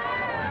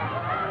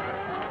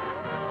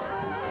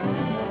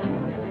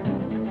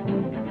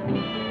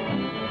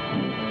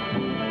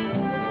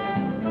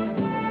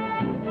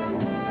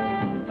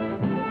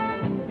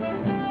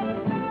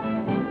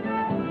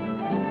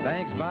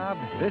 Thanks, Bob.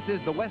 This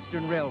is the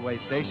Western Railway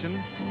Station,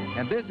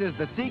 and this is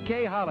the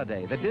CK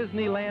Holiday, the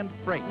Disneyland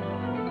Freight.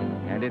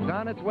 And it's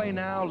on its way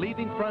now,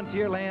 leaving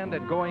Frontierland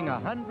and going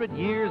 100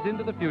 years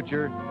into the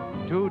future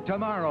to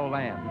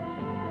Tomorrowland.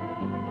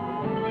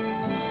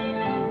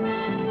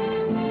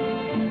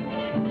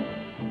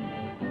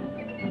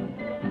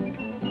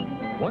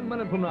 One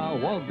minute from now,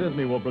 Walt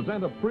Disney will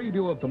present a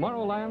preview of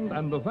Tomorrowland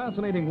and the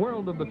fascinating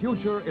world of the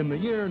future in the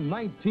year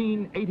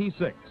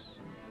 1986.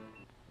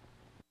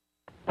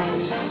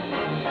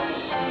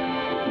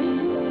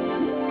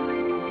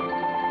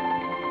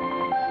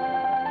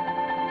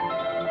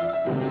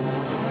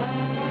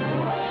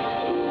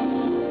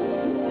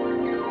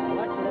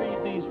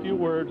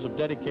 Words of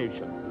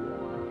dedication.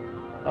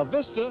 A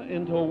vista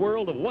into a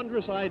world of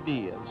wondrous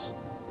ideas,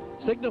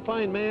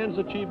 signifying man's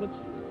achievements.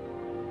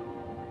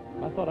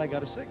 I thought I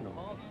got a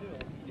signal.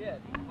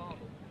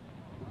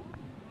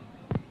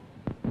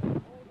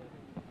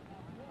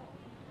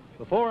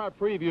 Before our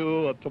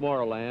preview of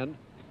Tomorrowland,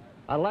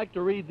 I'd like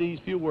to read these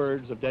few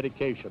words of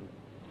dedication.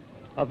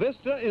 A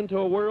vista into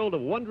a world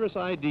of wondrous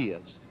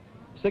ideas,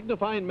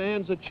 signifying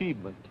man's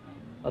achievement,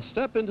 a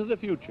step into the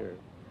future,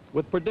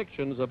 with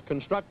predictions of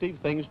constructive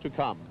things to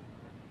come.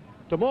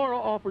 Tomorrow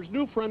offers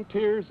new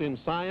frontiers in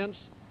science,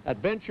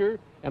 adventure,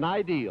 and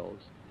ideals,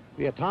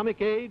 the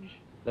atomic age,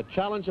 the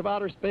challenge of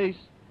outer space,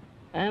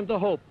 and the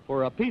hope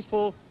for a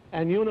peaceful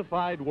and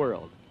unified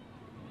world.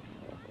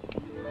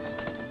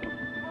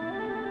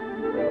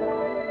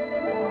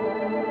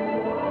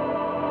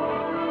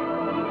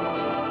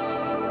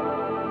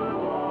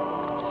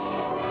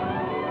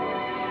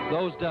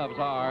 Those doves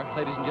are,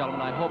 ladies and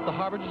gentlemen, I hope, the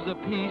harbingers of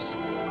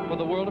peace for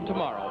the world of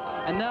tomorrow.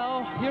 And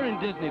now, here in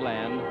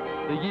Disneyland,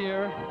 the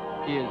year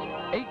is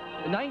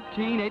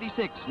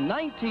 1986.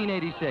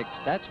 1986.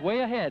 That's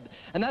way ahead.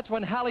 And that's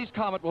when Halley's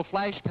Comet will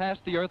flash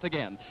past the Earth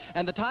again.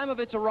 And the time of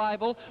its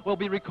arrival will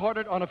be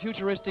recorded on a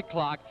futuristic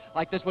clock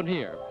like this one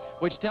here,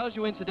 which tells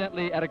you,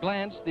 incidentally, at a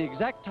glance, the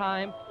exact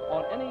time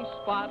on any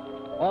spot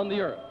on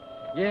the Earth.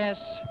 Yes,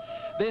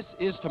 this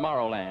is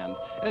Tomorrowland.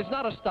 And it's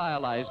not a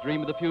stylized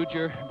dream of the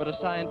future, but a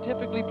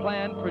scientifically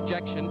planned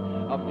projection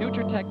of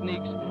future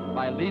techniques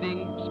by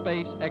leading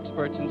space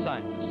experts and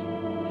scientists.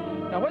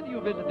 Now, whether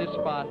you visit this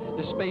spot,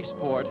 the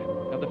spaceport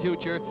of the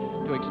future,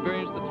 to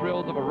experience the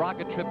thrills of a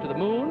rocket trip to the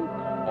moon,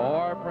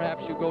 or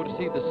perhaps you go to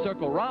see the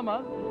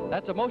Circle-Rama,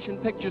 that's a motion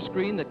picture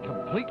screen that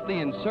completely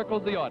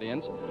encircles the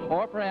audience,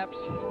 or perhaps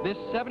this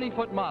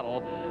 70-foot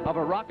model of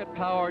a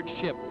rocket-powered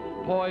ship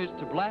poised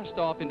to blast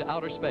off into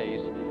outer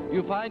space,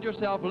 you find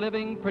yourself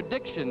living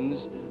predictions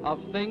of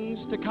things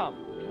to come.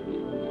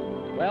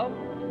 Well,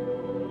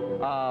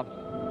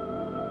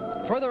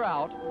 further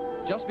out,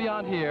 just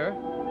beyond here,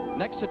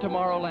 next to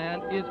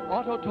Tomorrowland, is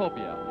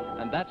Autotopia,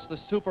 and that's the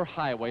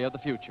superhighway of the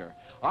future.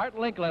 Art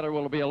Linkletter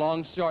will be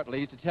along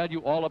shortly to tell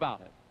you all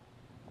about it.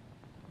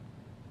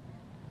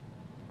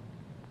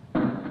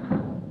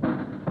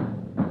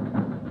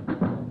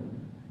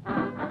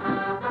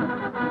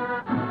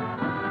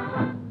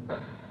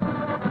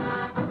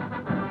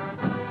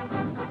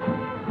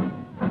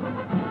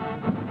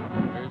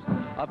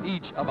 Of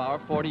each of our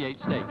 48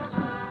 states.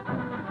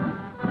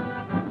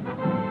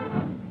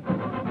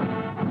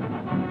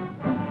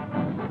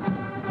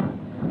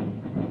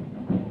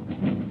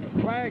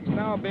 Flags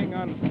now being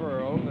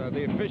unfurled are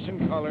the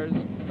efficient colors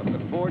of the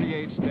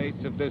 48 states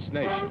of this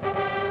nation.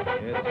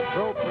 It's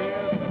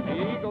appropriate that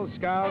the Eagle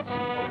Scouts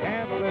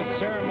handle this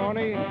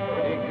ceremony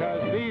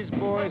because these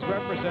boys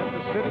represent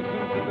the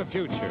citizens of the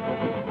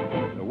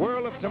future. The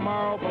world of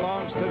tomorrow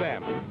belongs to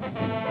them.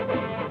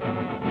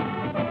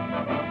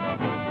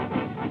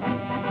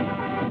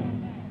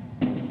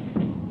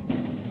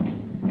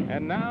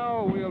 And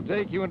now we'll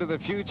take you into the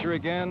future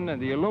again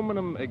and the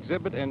aluminum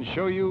exhibit and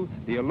show you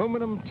the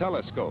aluminum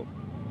telescope.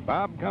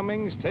 Bob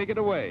Cummings, take it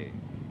away.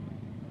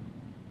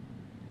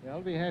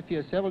 Well, we have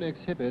here several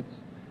exhibits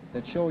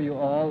that show you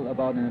all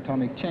about an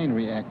atomic chain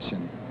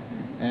reaction.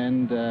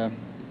 And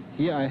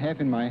here I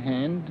have in my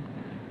hand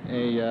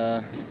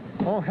a...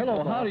 Oh, hello,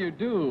 Bob. How do you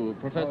do,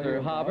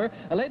 Professor Haber?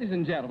 Ladies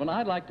and gentlemen,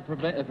 I'd like to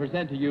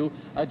present to you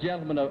a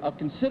gentleman of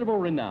considerable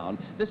renown.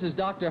 This is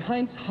Dr.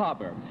 Heinz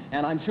Haber,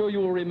 and I'm sure you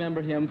will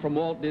remember him from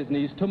Walt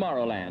Disney's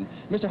Tomorrowland.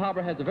 Mr.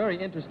 Haber has a very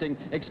interesting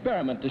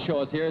experiment to show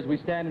us here as we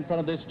stand in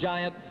front of this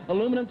giant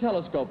aluminum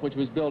telescope, which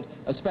was built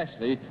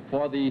especially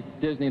for the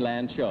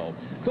Disneyland show.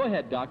 Go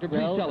ahead, Doctor. Please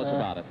tell us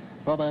about it.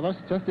 Bob, I was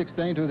just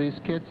explaining to these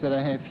kids that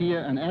I have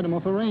here an atom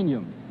of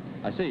uranium.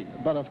 I see.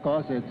 But, of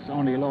course, it's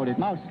only a loaded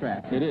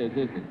mousetrap. It is,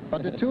 isn't it?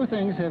 But the two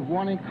things have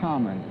one in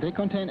common. They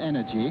contain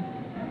energy.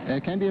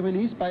 It can be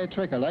released by a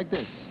trigger like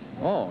this.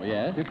 Oh,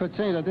 yes. You could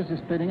say that this is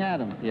splitting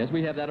atoms. Yes,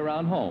 we have that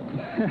around home.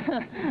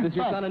 Is this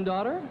your son and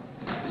daughter?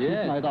 Yes.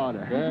 It's my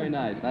daughter. Very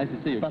nice. Nice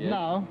to see you, But kid.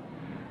 now,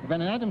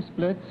 when an atom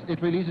splits,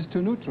 it releases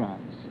two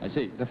neutrons. I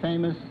see. The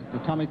famous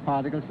atomic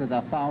particles that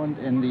are found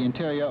in the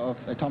interior of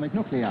atomic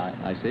nuclei.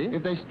 I see.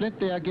 If they split,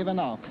 they are given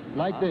off,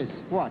 like this.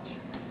 Watch.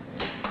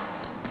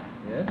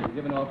 Yes, you're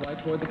giving off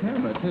right toward the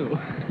camera, too.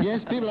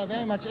 Yes, people are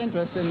very much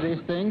interested in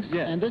these things.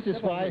 Yes. And this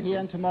is why here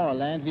in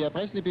Tomorrowland we are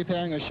presently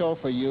preparing a show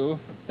for you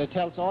that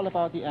tells all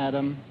about the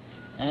atom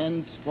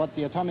and what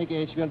the atomic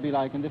age will be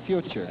like in the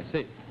future. I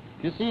see.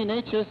 You see,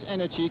 nature's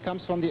energy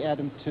comes from the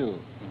atom, too.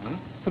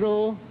 Mm-hmm.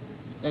 Through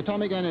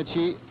atomic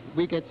energy,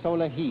 we get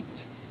solar heat.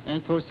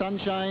 And through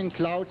sunshine,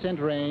 clouds, and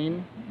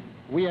rain,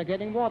 we are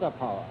getting water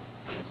power.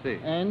 I see.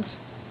 And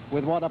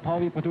with water power,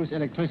 we produce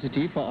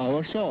electricity for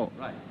our show.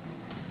 Right.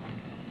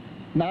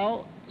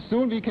 Now,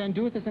 soon we can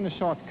do this in a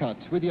shortcut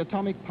with the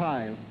atomic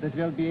pile that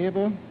will be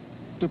able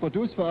to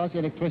produce for us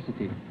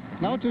electricity.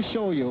 Now, to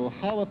show you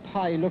how a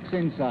pile looks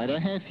inside, I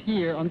have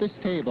here on this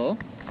table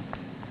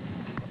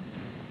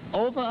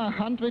over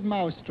 100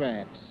 mouse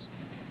traps.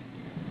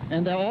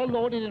 And they're all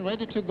loaded and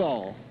ready to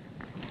go.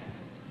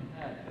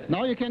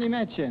 Now you can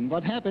imagine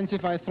what happens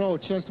if I throw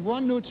just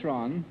one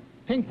neutron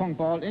ping pong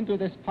ball into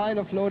this pile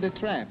of loaded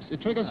traps.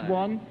 It triggers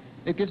one,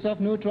 it gives off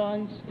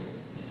neutrons,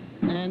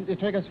 and it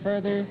triggers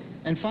further,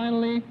 and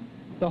finally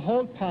the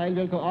whole pile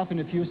will go off in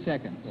a few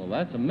seconds. Well,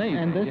 that's amazing.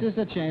 And this is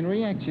a chain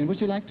reaction. Would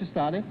you like to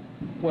start it?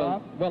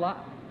 Well,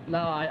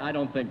 I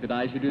don't think that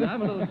I should do that.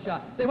 I'm a little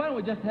shy. Say, why don't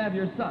we just have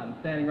your son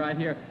standing right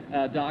here,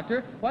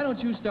 Doctor? Why don't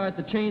you start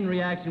the chain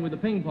reaction with the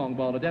ping pong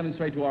ball to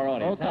demonstrate to our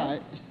audience? Okay.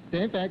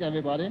 Stay back,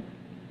 everybody.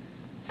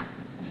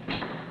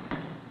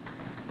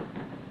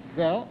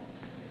 Well,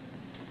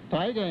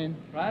 try again.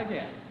 Try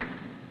again.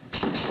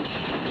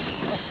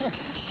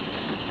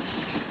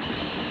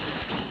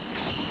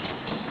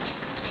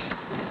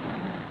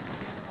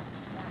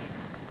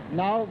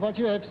 Now, what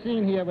you have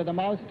seen here with the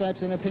mouse traps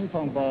and the ping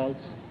pong balls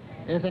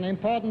is an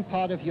important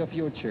part of your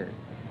future,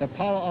 the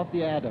power of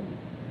the atom.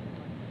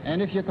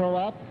 And if you grow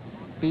up,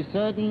 be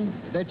certain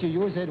that you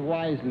use it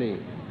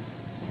wisely.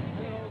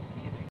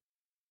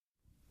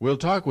 We'll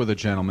talk with a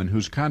gentleman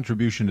whose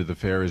contribution to the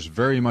fair is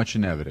very much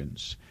in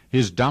evidence.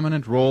 His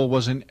dominant role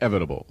was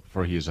inevitable,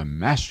 for he is a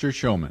master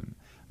showman,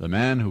 the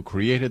man who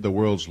created the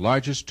world's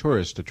largest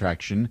tourist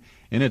attraction,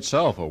 in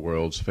itself a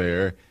World's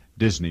Fair,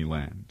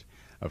 Disneyland.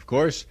 Of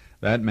course,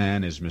 that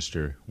man is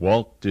Mr.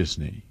 Walt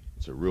Disney.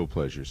 It's a real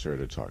pleasure, sir,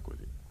 to talk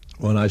with you.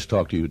 Well, nice to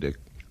talk to you, Dick.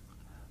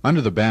 Under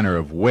the banner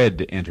of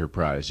WED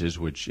Enterprises,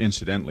 which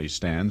incidentally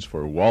stands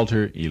for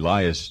Walter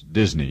Elias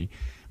Disney,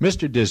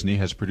 Mr. Disney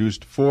has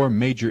produced 4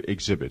 major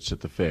exhibits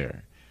at the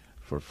fair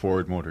for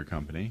Ford Motor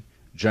Company,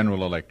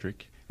 General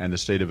Electric, and the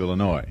state of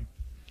Illinois.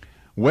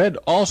 WED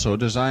also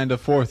designed a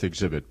 4th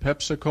exhibit,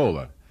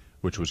 Pepsi-Cola,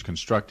 which was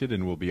constructed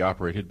and will be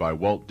operated by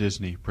Walt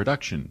Disney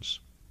Productions.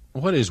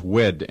 What is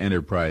WED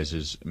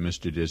Enterprises,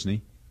 Mr.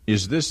 Disney?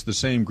 Is this the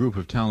same group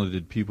of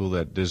talented people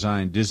that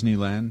designed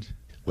Disneyland?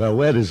 Well,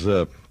 WED is,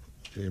 you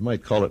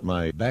might call it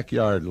my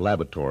backyard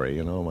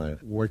laboratory, my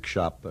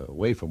workshop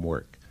away from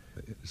work.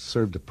 It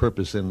served a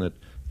purpose in that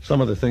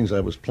some of the things I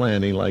was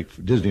planning, like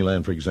for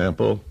Disneyland, for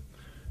example,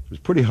 it was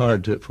pretty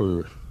hard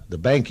for the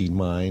banking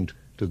mind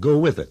to go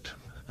with it.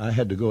 I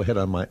had to go ahead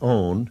on my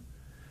own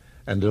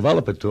and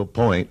develop it to a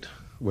point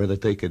where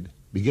that they could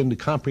begin to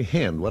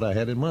comprehend what I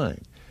had in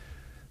mind.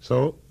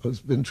 So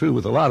it's been true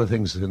with a lot of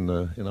things in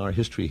our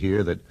history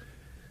here that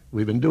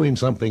we've been doing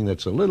something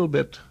that's a little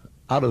bit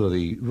out of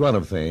the run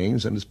of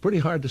things, and it's pretty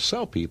hard to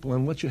sell people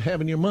on what you have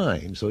in your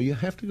mind. So you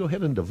have to go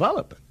ahead and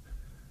develop it.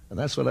 And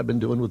that's what I've been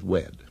doing with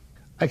WED.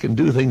 I can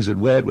do things at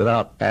WED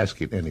without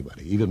asking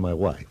anybody, even my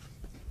wife.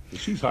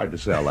 She's hard to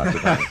sell lots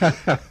of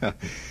times.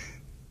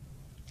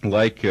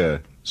 Like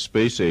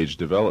space-age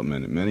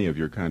development, many of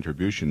your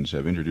contributions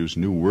have introduced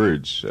new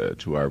words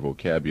to our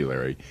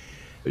vocabulary.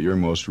 Your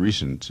most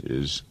recent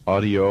is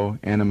audio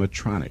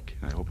animatronic.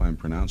 I hope I'm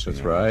pronouncing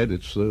That's that right.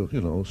 It's,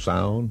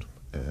 sound,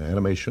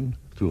 animation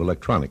through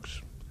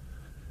electronics.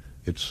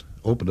 It's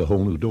opened a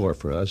whole new door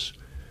for us.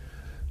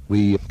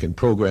 We can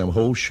program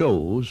whole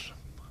shows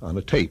on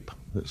a tape.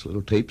 This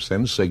little tape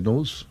sends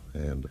signals,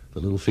 and the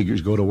little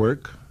figures go to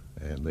work,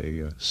 and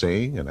they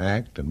sing and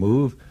act and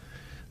move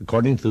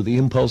according to the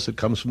impulse that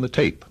comes from the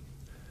tape.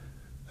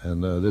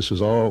 And this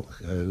has all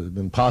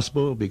been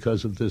possible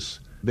because of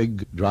this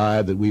big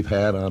drive that we've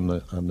had on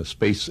the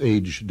space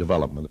age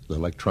development, the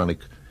electronic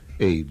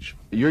age.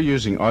 You're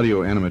using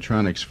audio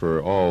animatronics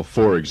for all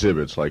 4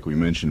 exhibits, like we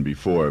mentioned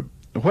before.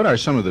 What are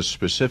some of the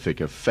specific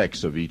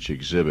effects of each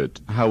exhibit?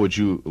 How would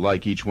you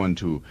like each one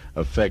to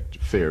affect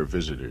fair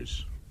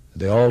visitors?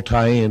 They all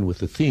tie in with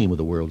the theme of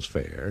the World's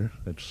Fair.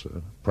 It's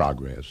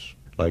progress.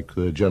 Like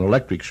the General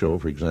Electric show,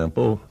 for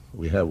example,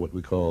 we have what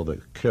we call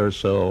the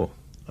Carousel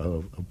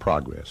of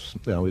Progress.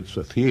 Now, it's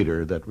a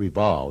theater that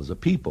revolves. The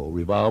people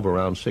revolve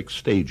around 6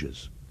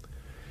 stages.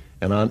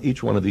 And on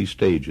each one of these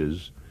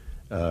stages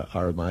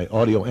are my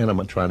audio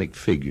animatronic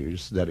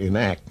figures that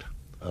enact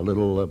a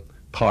little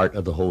part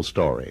of the whole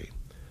story.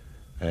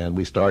 And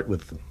we start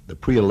with the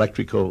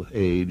pre-electrical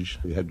age.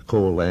 We had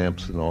coal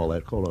lamps and all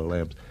that, coal oil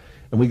lamps.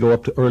 And we go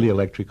up to early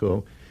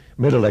electrical,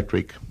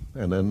 mid-electric,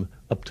 and then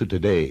up to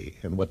today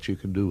and what you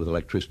can do with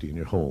electricity in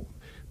your home.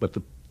 But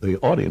the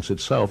audience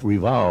itself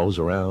revolves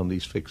around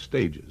these fixed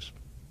stages.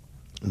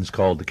 And it's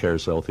called the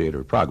Carousel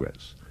Theater of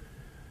Progress.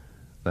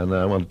 And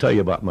I want to tell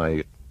you about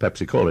my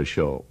Pepsi-Cola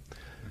show.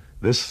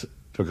 This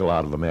took a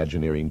lot of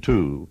imagineering,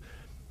 too.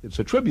 It's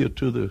a tribute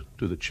to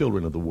the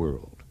children of the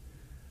world.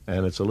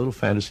 And it's a little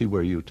fantasy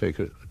where you take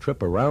a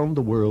trip around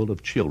the world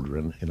of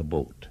children in a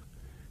boat.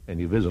 And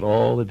you visit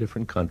all the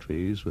different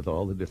countries with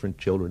all the different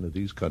children of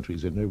these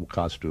countries in their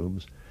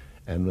costumes,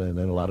 and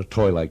then a lot of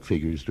toy-like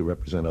figures to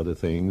represent other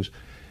things.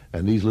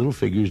 And these little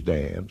figures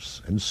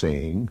dance and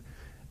sing,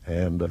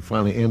 and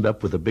finally end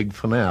up with a big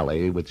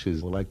finale, which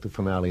is like the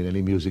finale in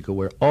any musical,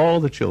 where all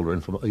the children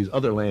from these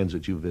other lands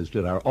that you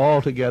visited are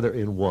all together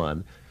in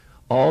one,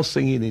 all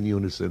singing in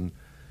unison,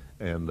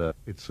 and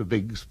it's a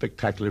big,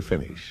 spectacular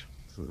finish.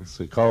 So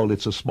it's called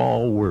It's a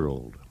Small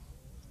World.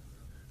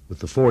 With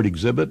the Ford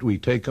exhibit, we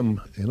take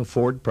them in a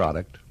Ford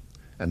product,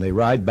 and they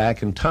ride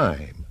back in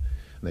time.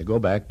 And they go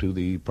back to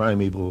the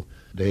primeval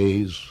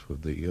days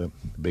with the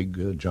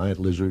big giant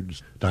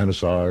lizards,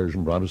 dinosaurs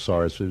and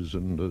brontosauruses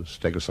and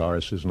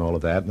stegosauruses and all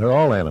of that. And they're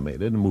all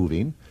animated and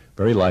moving,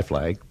 very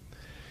lifelike.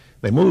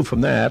 They move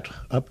from that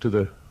up to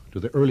the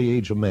early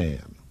age of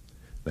man.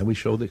 Then we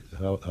show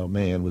how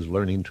man was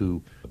learning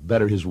to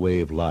better his way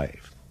of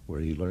life,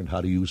 where he learned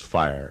how to use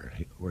fire,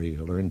 where he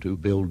learned to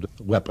build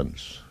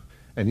weapons.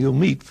 And you'll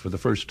meet for the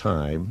first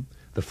time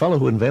the fellow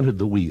who invented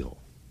the wheel.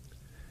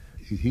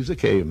 He's a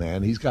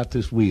caveman. He's got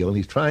this wheel, and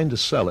he's trying to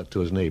sell it to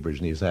his neighbors,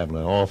 and he's having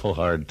an awful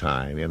hard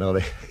time. You know,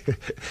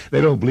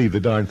 they don't believe the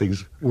darn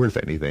thing's worth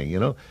anything, you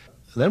know.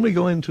 Then we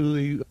go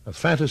into the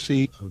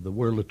fantasy of the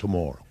world of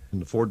tomorrow. In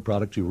the Ford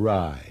product, you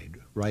ride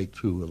right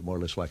through, more or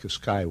less like a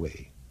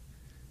skyway.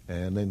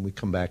 And then we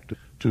come back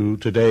to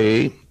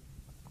today,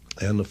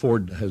 and the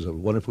Ford has a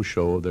wonderful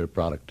show of their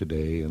product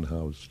today and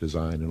how it's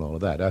designed and all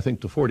of that. I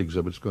think the Ford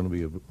exhibit's going to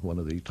be one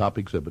of the top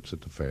exhibits at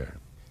the fair.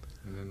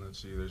 And then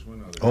let's see, there's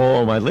one other.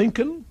 Oh, my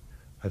Lincoln.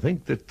 I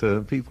think that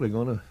people are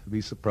going to be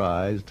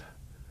surprised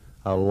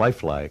how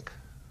lifelike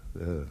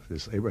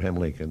this Abraham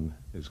Lincoln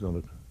is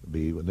going to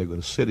be when they're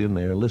going to sit in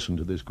there and listen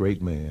to this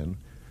great man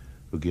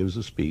who gives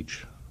a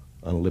speech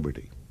on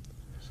liberty.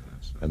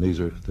 And these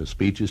are the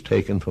speeches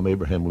taken from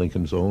Abraham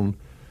Lincoln's own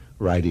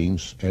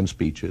writings and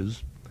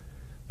speeches.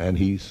 And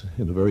he's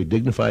in a very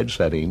dignified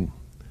setting,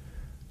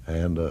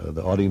 and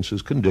the audience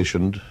is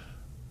conditioned.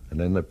 And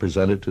then they're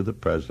presented to the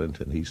president,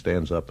 and he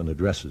stands up and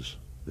addresses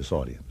this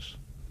audience.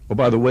 Oh,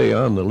 by the way,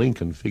 on the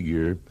Lincoln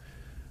figure,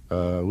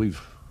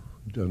 we've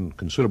done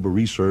considerable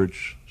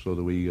research so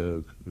that we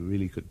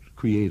really could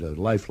create a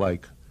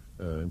lifelike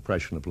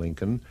impression of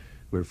Lincoln.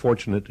 We're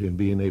fortunate in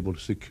being able to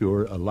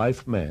secure a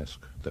life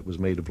mask that was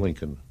made of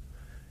Lincoln.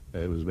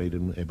 It was made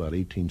in about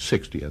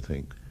 1860, I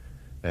think.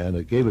 And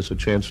it gave us a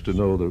chance to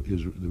know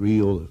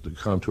the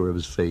contour of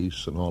his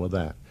face and all of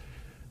that.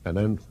 And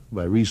then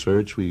by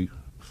research, we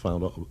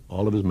found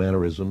all of his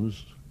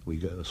mannerisms. We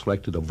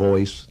selected a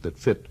voice that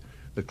fit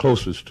the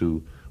closest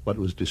to what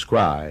was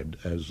described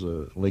as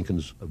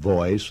Lincoln's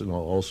voice, and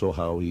also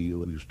how he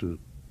used to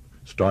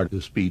start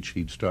his speech.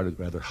 He'd started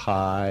rather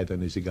high,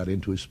 then as he got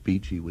into his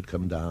speech, he would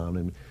come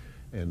down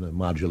and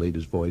modulate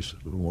his voice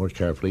a little more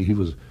carefully. He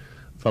was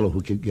a fellow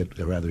who could get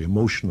rather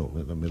emotional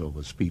in the middle of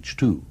a speech,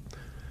 too.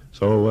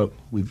 So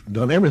we've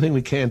done everything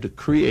we can to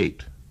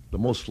create the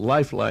most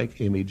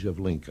lifelike image of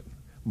Lincoln,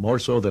 more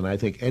so than I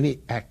think any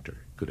actor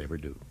could ever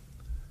do.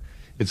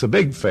 It's a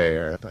big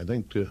fair. I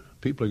think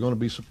people are going to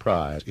be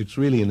surprised. It's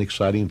really an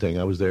exciting thing.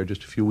 I was there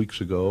just a few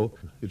weeks ago.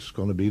 It's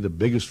going to be the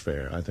biggest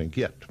fair, I think,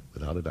 yet,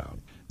 without a doubt.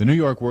 The New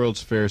York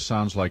World's Fair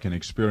sounds like an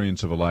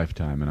experience of a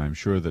lifetime, and I'm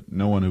sure that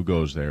no one who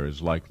goes there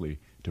is likely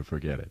to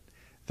forget it.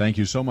 Thank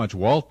you so much,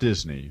 Walt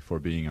Disney, for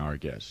being our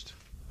guest.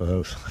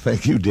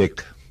 Thank you,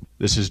 Dick.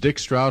 This is Dick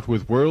Strout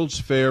with World's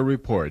Fair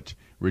Report,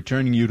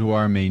 returning you to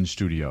our main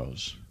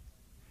studios.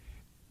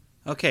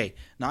 Okay,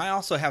 now I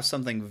also have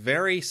something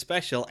very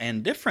special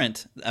and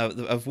different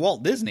of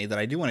Walt Disney that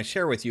I do want to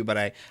share with you, but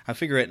I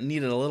figure it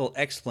needed a little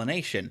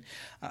explanation.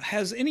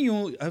 Has any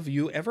of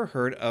you ever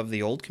heard of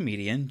the old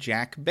comedian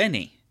Jack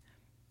Benny?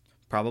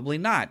 Probably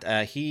not.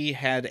 He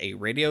had a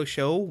radio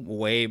show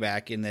way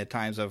back in the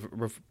times of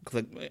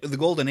the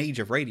golden age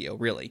of radio,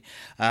 really.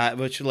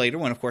 Which later,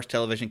 when, of course,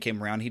 television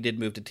came around, he did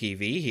move to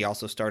TV. He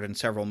also starred in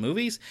several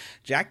movies.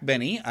 Jack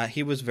Benny,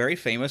 he was very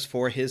famous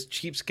for his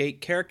cheapskate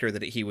character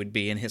that he would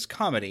be in his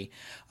comedy.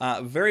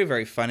 Very,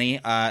 very funny.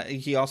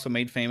 He also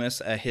made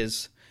famous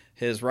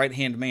his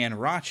right-hand man,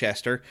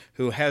 Rochester,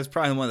 who has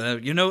probably one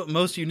of the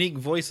most unique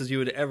voices you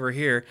would ever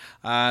hear.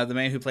 The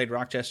man who played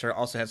Rochester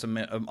also had some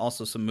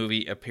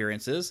movie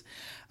appearances.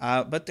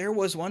 But there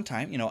was one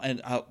time,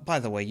 and by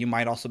the way, you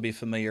might also be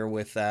familiar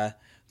with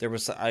the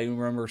I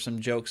remember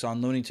some jokes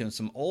on Looney Tunes,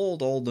 some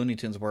old Looney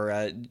Tunes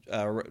where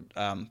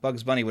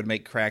Bugs Bunny would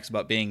make cracks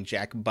about being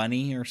Jack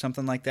Bunny or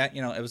something like that.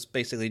 You know, it was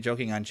basically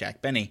joking on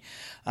Jack Benny.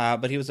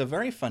 But he was a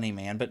very funny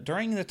man. But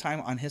during the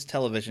time on his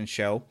television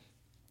show,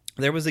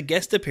 there was a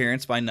guest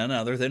appearance by none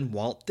other than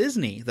Walt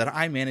Disney that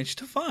I managed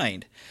to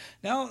find.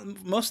 Now,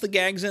 most of the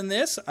gags in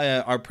this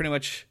are pretty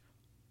much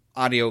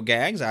audio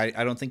gags. I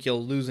don't think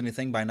you'll lose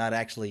anything by not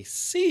actually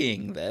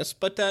seeing this,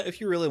 but if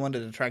you really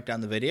wanted to track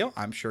down the video,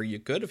 I'm sure you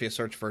could if you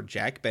search for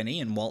Jack Benny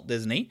and Walt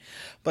Disney.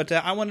 But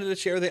I wanted to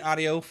share the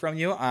audio from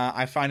you.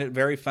 I find it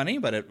very funny,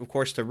 but of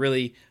course, to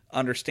really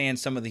understand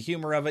some of the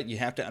humor of it, you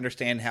have to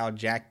understand how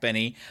Jack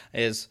Benny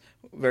is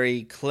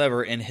very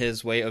clever in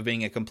his way of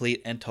being a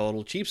complete and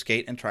total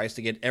cheapskate and tries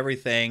to get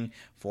everything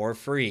for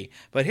free.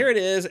 But here it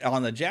is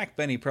on the Jack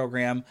Benny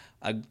program,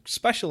 a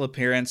special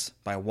appearance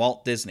by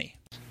Walt Disney.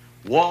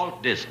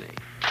 Walt Disney.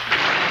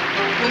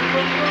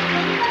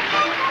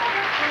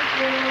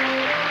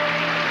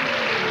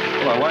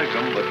 Well, I like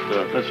them,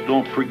 but let's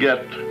don't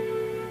forget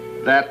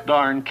that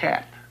darn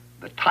cat.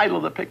 The title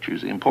of the picture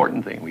is the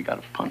important thing. We got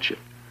to punch it.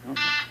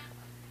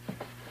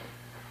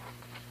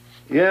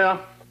 Yeah?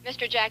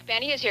 Mr. Jack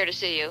Benny is here to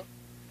see you.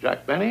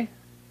 Jack Benny?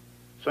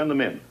 Send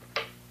him in.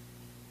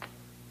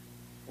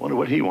 Wonder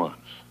what he wants.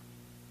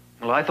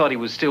 Well, I thought he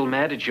was still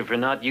mad at you for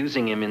not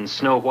using him in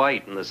Snow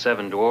White and the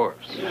Seven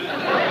Dwarfs. I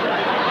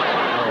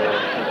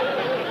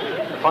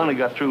finally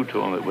got through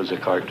to him. It was a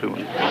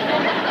cartoon.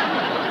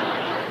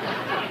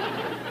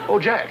 Oh,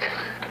 Jack.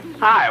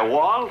 Hi,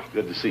 Walt.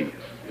 Good to see you.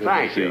 Good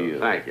Thank to see you.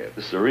 Thank you.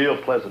 This is a real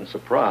pleasant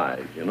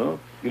surprise, you know?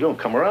 You don't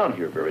come around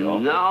here very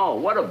often. No,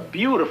 what a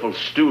beautiful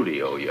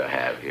studio you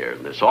have here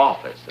in this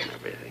office and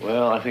everything.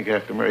 Well, I think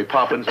after Mary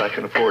Poppins, I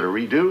can afford a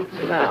redo.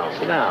 Sit down,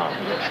 sit down.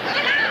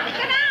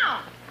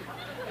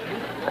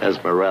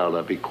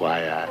 Esmeralda, be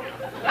quiet.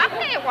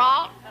 Okay,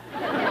 Walt.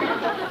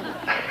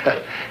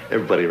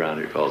 Everybody around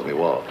here calls me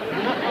Walt.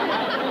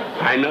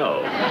 I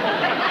know.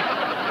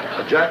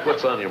 Jack,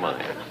 what's on your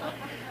mind?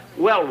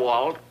 Well,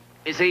 Walt,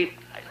 you see,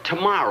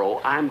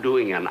 tomorrow I'm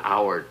doing an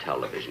hour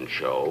television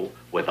show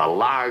with a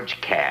large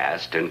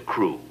cast and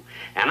crew.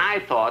 And I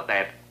thought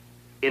that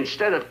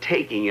instead of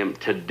taking him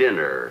to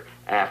dinner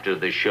after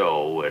the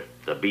show at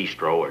the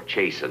bistro or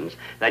Chasen's,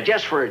 that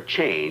just for a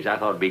change, I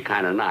thought it'd be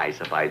kind of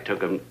nice if I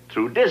took him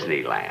through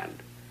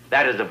Disneyland.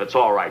 That is, if it's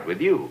all right with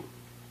you.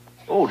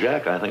 Oh,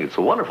 Jack, I think it's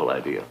a wonderful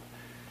idea.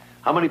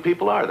 How many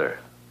people are there?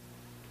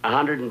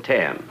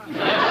 110.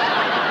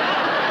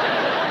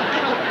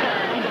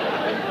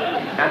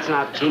 That's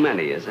not too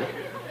many, is it?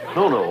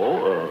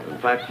 No. In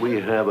fact, we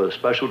have a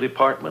special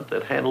department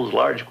that handles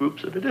large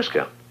groups at a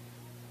discount.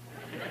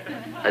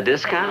 A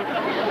discount?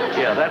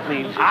 Yeah, that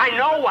means... I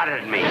know what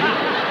it means.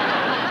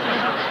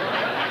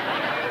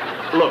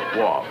 Look,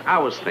 Walt, I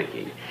was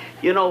thinking,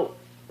 you know,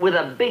 with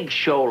a big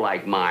show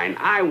like mine,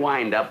 I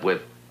wind up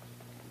with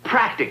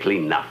practically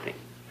nothing.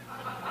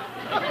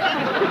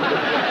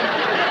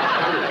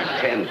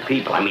 110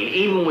 people. I mean,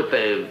 even with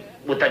the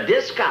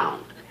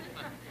discount.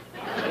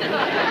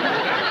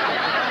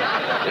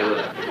 They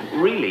would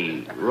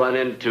really run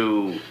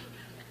into...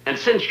 And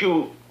since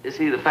you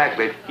see, the fact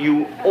that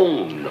you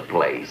own the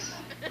place,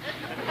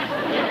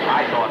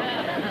 I thought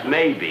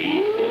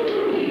maybe...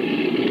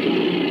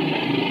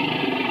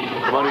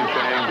 Come on in,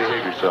 Chang.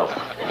 Behave yourself. Go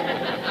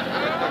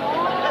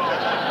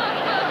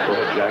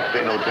ahead, Jack.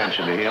 Pay no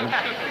attention to him.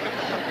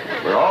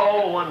 We're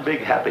all one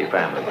big happy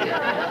family here.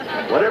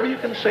 Whatever you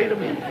can say to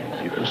me,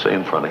 you can say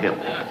in front of him.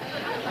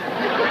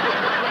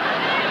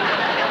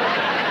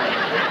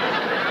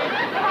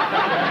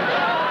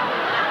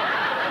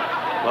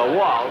 Well,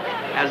 Walt,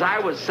 as I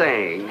was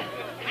saying...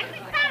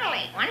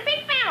 Family. One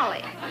big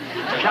family.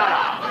 Shut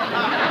up.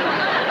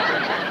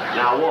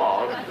 Now,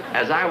 Walt,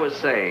 as I was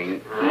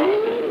saying...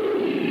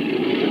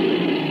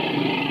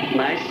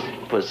 Nice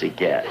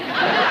pussycat.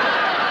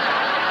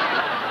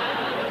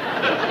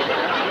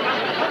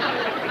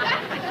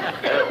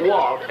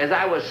 Walt, as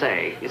I was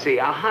saying, you see,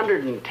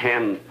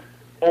 110...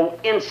 Oh,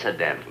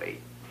 incidentally,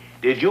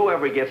 did you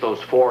ever get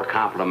those 4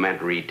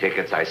 complimentary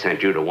tickets I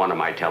sent you to one of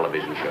my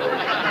television shows?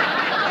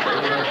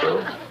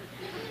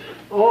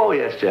 Oh,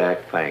 yes,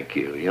 Jack, thank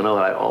you. You know,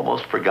 I'd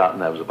almost forgotten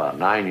that was about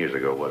 9 years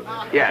ago, wasn't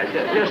it? Yeah,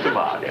 just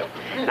about, yeah.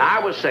 Now, I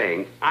was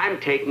saying, I'm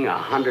taking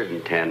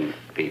 110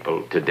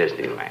 people to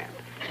Disneyland.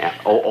 And,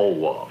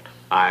 Walt,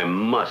 I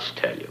must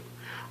tell you,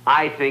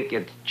 I think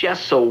it's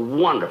just so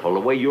wonderful the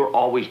way you're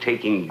always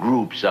taking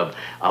groups of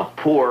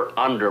poor,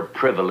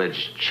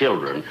 underprivileged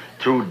children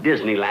through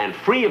Disneyland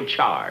free of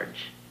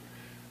charge.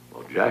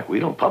 Well, Jack, we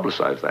don't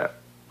publicize that.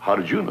 How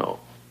did you know?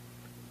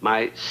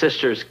 My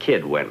sister's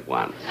kid went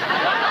once.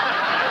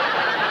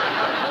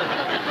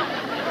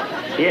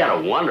 He had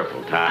a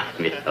wonderful time,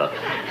 you know.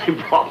 He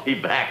brought me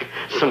back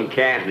some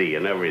candy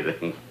and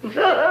everything.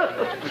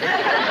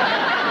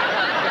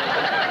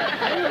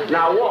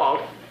 Now,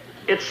 Walt,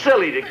 it's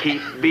silly to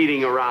keep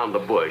beating around the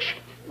bush.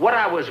 What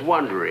I was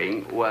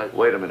wondering was...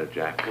 Wait a minute,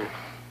 Jack.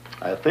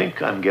 I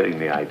think I'm getting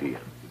the idea.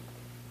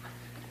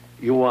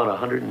 You want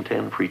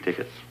 110 free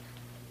tickets?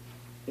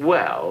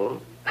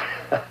 Well,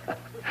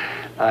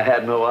 I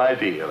had no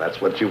idea that's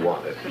what you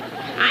wanted.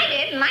 I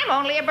didn't. I'm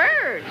only a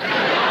bird.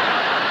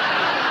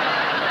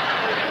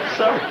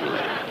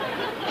 Certainly.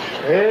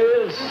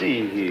 Let's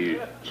see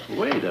here.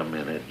 Wait a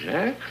minute,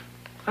 Jack.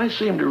 I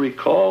seem to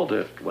recall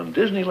that when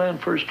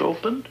Disneyland first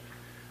opened,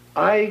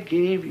 I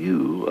gave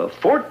you a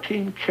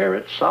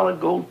 14-karat solid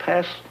gold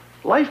pass,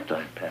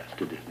 lifetime pass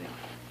to Disneyland.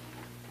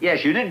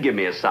 Yes, you did give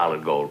me a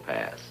solid gold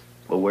pass.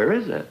 Well, where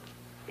is it?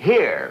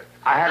 Here.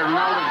 I had it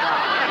noted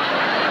down.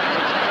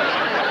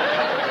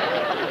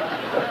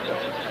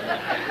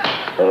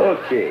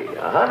 Okay,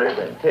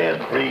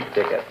 110 free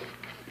tickets.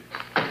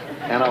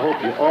 And I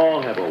hope you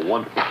all have a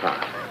wonderful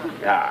time.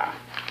 Ah,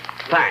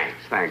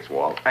 thanks,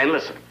 Walt. And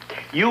listen,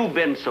 you've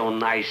been so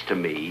nice to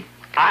me,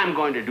 I'm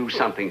going to do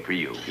something for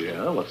you.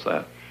 Yeah, what's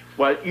that?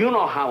 Well, you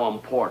know how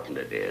important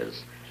it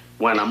is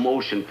when a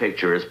motion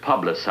picture is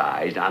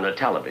publicized on a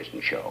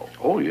television show.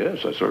 Oh,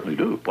 yes, I certainly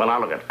do. Well, now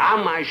look,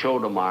 on my show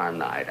tomorrow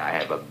night, I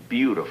have a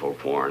beautiful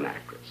foreign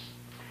actress.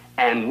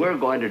 And we're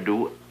going to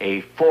do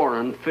a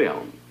foreign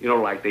film, you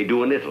know, like they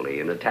do in Italy,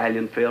 an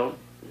Italian film.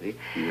 See?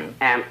 Yeah.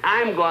 And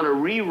I'm going to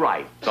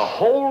rewrite the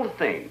whole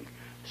thing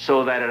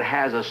so that it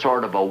has a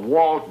sort of a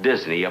Walt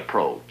Disney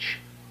approach.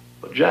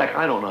 But, Jack,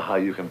 I don't know how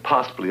you can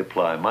possibly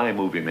apply my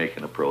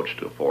movie-making approach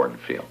to a foreign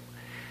film.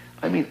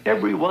 I mean,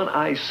 everyone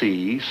I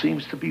see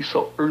seems to be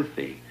so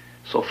earthy,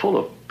 so full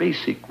of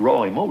basic,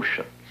 raw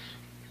emotions.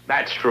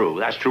 That's true,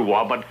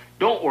 Walt, but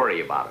don't worry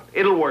about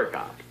it. It'll work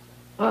out.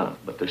 Ah,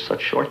 but there's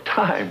such short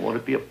time. Won't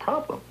it be a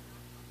problem?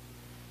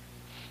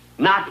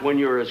 Not when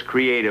you're as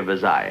creative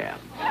as I am.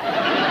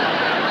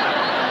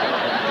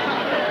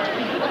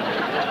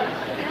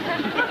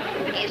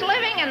 He's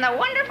living in the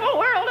wonderful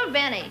world of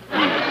Benny.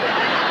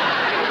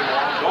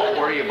 Don't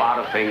worry about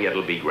a thing.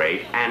 It'll be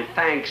great. And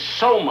thanks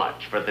so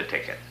much for the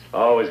tickets.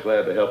 Always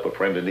glad to help a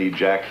friend in need,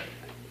 Jack.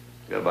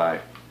 Goodbye.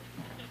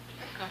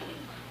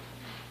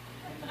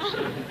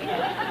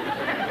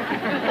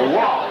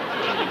 Walt.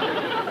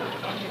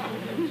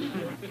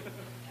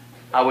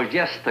 I was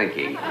just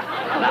thinking.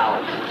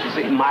 Now, you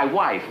see, my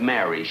wife,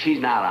 Mary, she's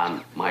not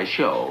on my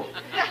show,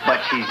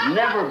 but she's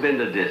never been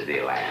to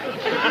Disneyland.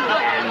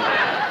 And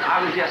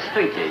I was just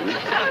thinking.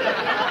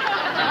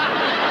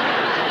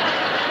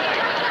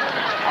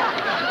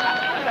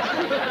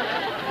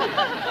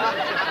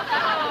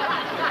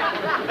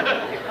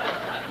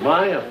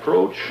 My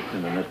approach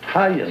in an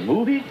Italian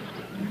movie?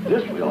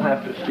 This we'll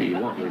have to see,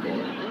 won't we,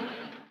 boys?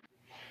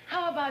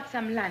 How about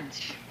some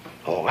lunch?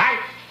 All right.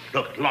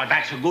 Look, Lloyd,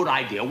 that's a good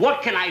idea.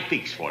 What can I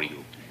fix for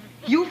you?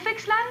 You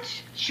fix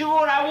lunch?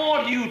 Sure, I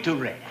want you to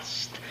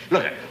rest.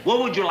 Look, what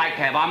would you like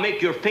to have? I'll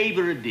make your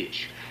favorite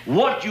dish.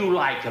 What you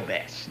like the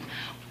best?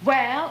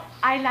 Well,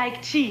 I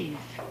like cheese.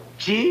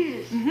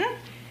 Cheese? Mm-hmm.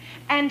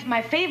 And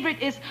my favorite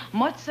is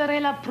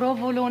mozzarella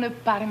provolone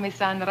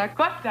parmesan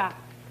ricotta.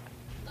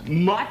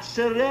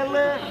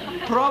 Mozzarella,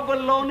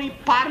 provolone,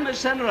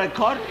 parmesan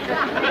ricotta?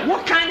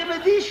 What kind of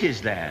a dish is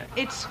that?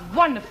 It's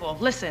wonderful.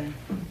 Listen.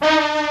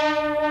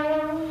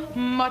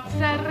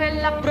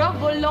 Mozzarella,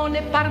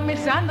 provolone,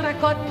 parmesan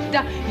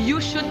ricotta. You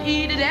should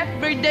eat it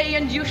every day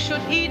and you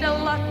should eat a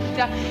lot.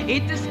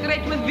 It is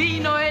great with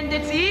vino and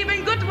it's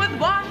even good with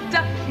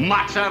water.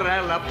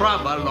 Mozzarella,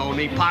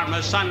 provolone,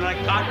 parmesan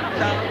ricotta.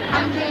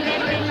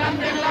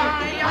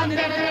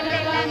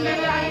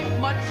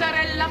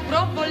 Mozzarella,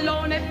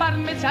 provolone,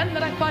 parmesan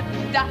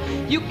ricotta.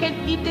 You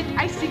can eat it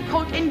icy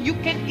cold and you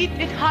can eat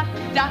it hot.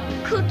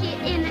 Cook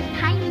it in a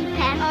tiny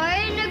pan or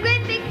in a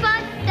great big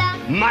pot.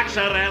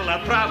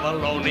 Mozzarella,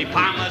 provolone,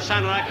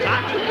 parmesan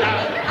ricotta.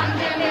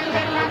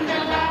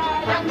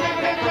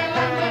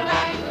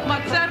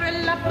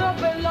 Mozzarella,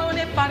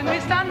 provolone,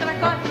 parmesan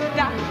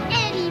ricotta.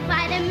 Any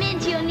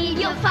vitamins you need,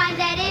 you'll find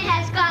that it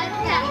has got.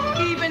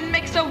 Even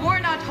makes a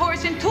worn-out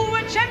horse into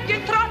a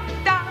champion trotter.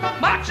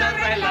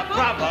 Mozzarella,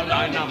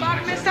 provolone,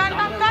 parmesan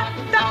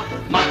ricotta.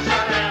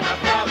 Mozzarella,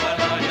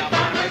 provolone,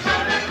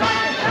 parmesan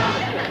ricotta.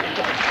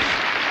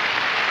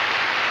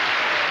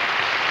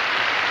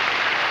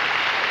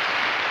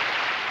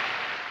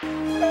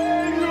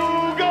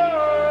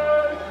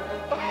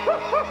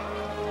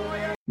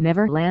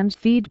 Neverland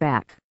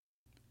feedback.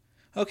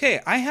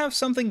 Okay, I have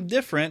something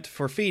different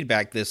for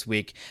feedback this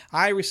week.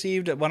 I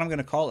received what I'm going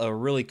to call a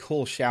really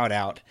cool shout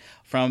out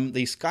from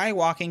the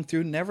Skywalking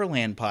Through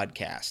Neverland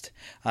podcast.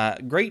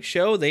 Great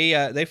show.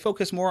 They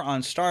focus more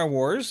on Star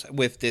Wars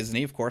with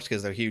Disney, of course,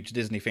 because they're huge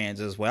Disney fans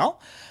as well.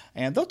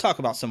 And they'll talk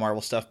about some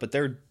Marvel stuff, but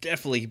they're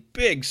definitely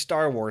big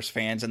Star Wars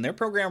fans, and their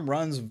program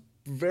runs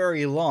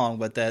very long,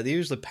 but they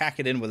usually pack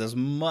it in with as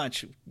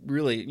much,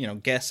 really,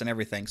 guests and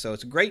everything. So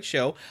it's a great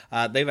show.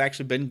 They've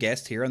actually been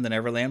guests here on the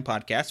Neverland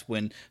podcast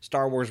when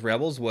Star Wars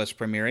Rebels was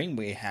premiering.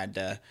 We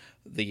had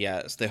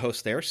the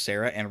hosts there,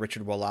 Sarah and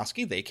Richard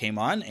Woloski. They came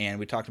on and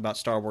we talked about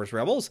Star Wars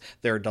Rebels.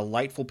 They're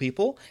delightful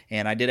people,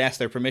 and I did ask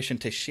their permission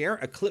to share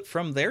a clip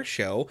from their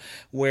show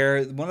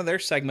where one of their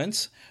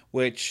segments,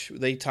 which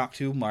they talked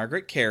to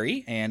Margaret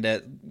Carey,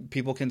 and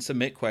people can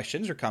submit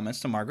questions or comments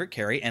to Margaret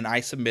Carey, and I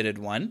submitted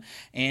one,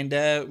 and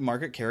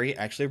Margaret Carey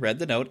actually read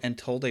the note and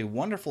told a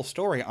wonderful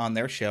story on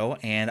their show,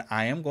 and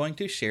I am going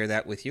to share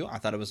that with you. I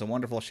thought it was a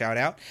wonderful shout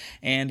out,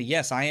 and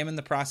yes, I am in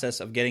the process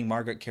of getting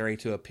Margaret Carey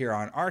to appear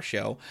on our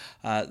show.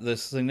 The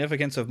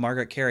significance of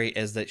Margaret Carey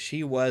is that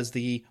she was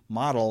the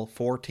model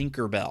for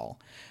Tinkerbell.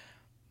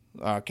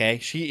 Okay,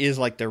 she is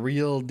like the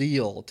real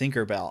deal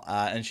Tinkerbell,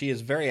 and she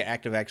is very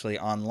active actually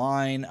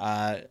online.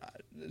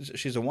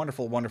 She's a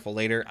wonderful, wonderful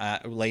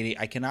lady.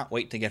 I cannot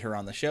wait to get her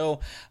on the show.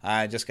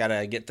 I just got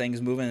to get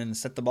things moving and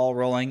set the ball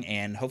rolling,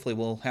 and hopefully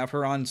we'll have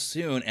her on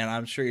soon, and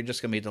I'm sure you're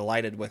just going to be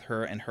delighted with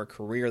her and her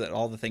career, that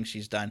all the things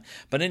she's done.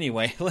 But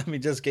anyway, let me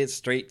just get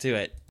straight to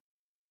it.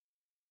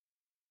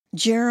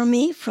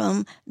 Jeremy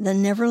from the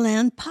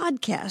Neverland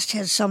podcast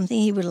has something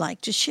he would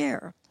like to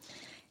share.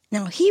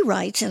 Now, he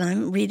writes, and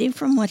I'm reading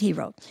from what he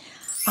wrote,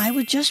 I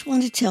would just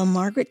want to tell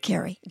Margaret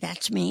Carey,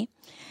 that's me,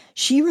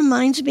 she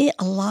reminds me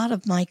a lot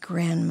of my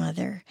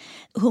grandmother,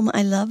 whom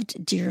I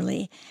loved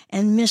dearly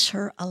and miss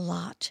her a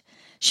lot.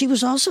 She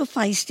was also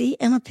feisty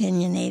and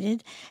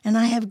opinionated, and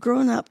I have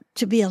grown up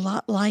to be a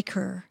lot like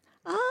her.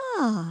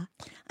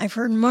 I've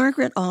heard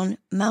Margaret on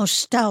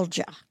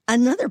Mousetalgia,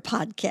 another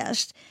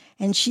podcast,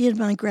 and she and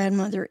my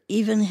grandmother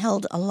even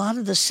held a lot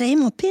of the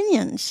same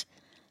opinions.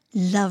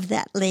 Love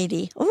that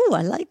lady. Oh,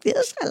 I like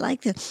this. I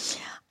like this.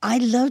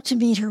 I'd love to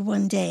meet her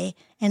one day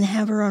and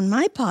have her on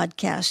my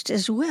podcast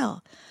as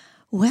well.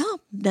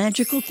 Well,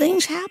 magical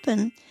things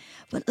happen.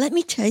 But let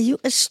me tell you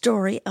a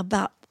story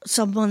about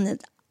someone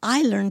that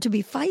I learned to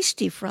be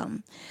feisty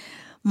from.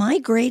 My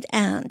great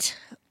aunt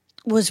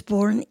was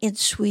born in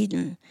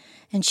Sweden,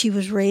 and she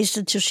was raised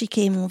until she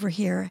came over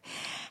here.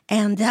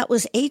 And that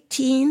was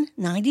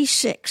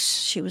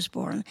 1896 she was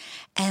born.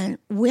 And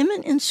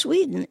women in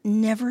Sweden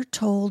never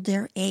told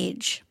their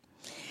age.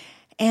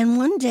 And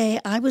one day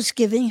I was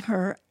giving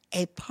her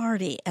a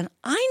party, and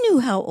I knew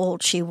how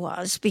old she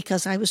was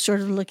because I was sort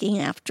of looking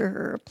after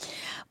her.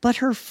 But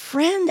her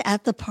friend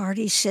at the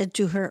party said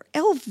to her,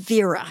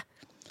 Elvira,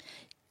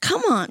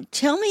 come on,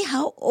 tell me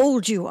how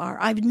old you are.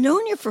 I've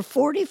known you for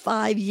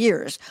 45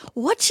 years.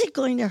 What's it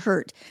going to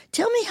hurt?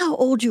 Tell me how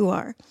old you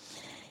are.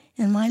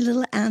 And my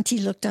little auntie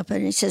looked up at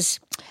her and says,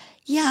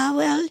 yeah,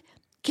 well,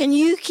 can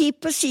you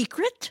keep a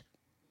secret?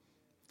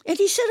 And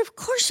he said, of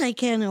course I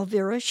can,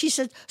 Elvira. She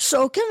said,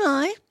 so can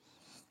I,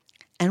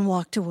 and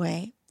walked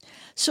away.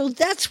 So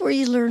that's where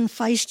you learn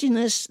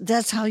feistiness.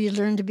 That's how you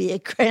learn to be a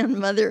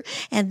grandmother,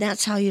 and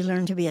that's how you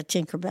learn to be a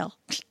Tinkerbell.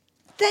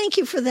 Thank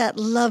you for that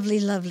lovely,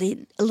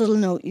 lovely little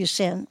note you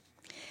sent.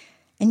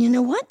 And you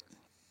know what?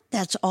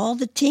 That's all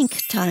the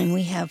Tink time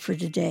we have for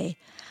today.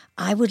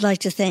 I would like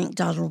to thank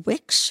Donald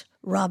Wicks,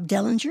 Rob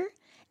Dellinger,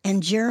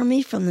 and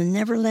Jeremy from the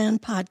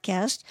Neverland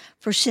podcast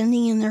for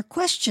sending in their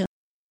questions.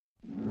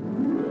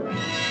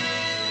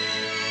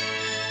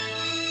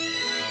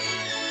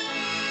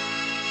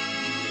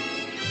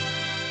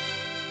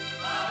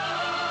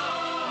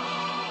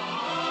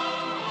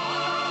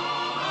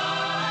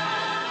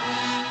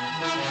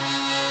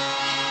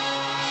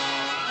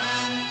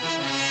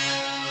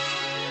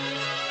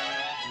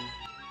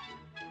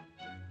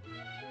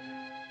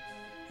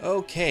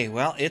 Okay,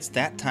 well, it's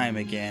that time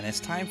again. It's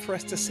time for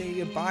us to say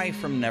goodbye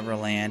from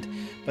Neverland.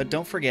 But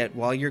don't forget,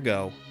 while you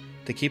go,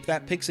 to keep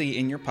that pixie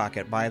in your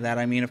pocket. By that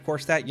I mean, of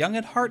course, that young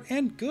at heart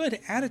and good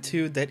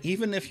attitude that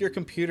even if your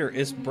computer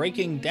is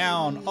breaking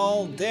down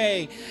all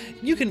day,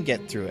 you can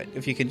get through it.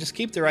 If you can just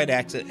keep the right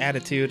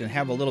attitude and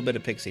have a little bit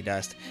of pixie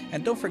dust.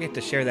 And don't forget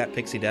to share that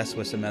pixie dust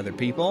with some other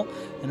people.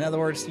 In other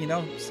words,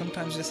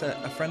 sometimes just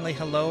a friendly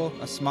hello,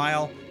 a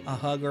smile, a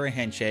hug, or a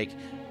handshake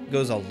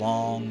goes a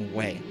long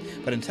way.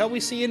 But until we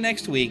see you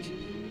next week,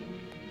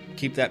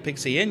 keep that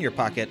pixie in your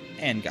pocket,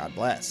 and God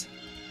bless.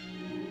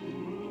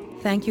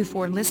 Thank you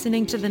for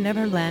listening to the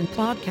Neverland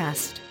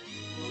podcast.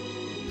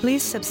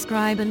 Please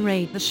subscribe and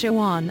rate the show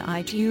on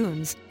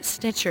iTunes,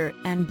 Stitcher,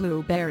 and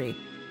Blueberry.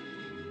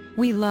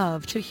 We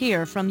love to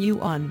hear from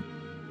you on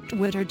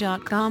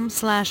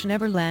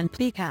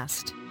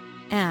twitter.com/NeverlandPodcast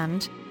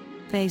and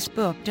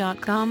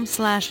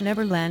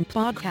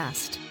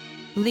facebook.com/NeverlandPodcast.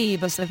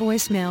 Leave us a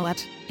voicemail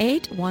at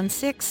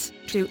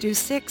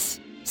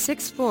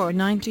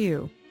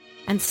 816-226-6492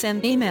 and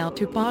send email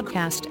to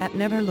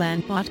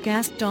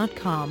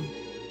podcast@neverlandpodcast.com.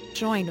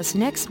 Join us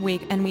next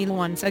week and we'll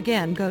once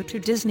again go to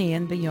Disney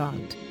and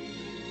beyond.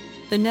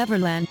 The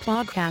Neverland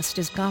podcast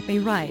is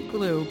copyright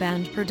Glue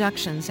Band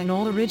Productions and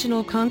all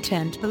original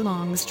content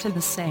belongs to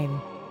the same.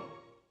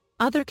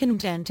 Other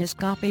content is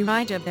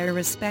copyright of their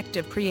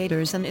respective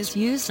creators and is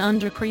used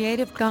under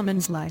Creative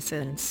Commons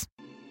license.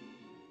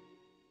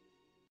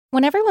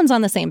 When everyone's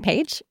on the same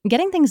page,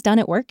 getting things done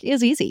at work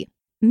is easy.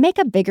 Make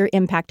a bigger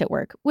impact at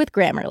work with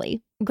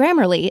Grammarly.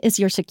 Grammarly is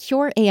your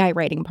secure AI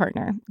writing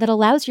partner that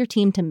allows your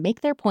team to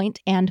make their point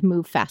and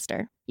move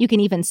faster. You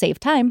can even save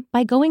time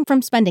by going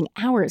from spending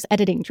hours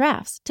editing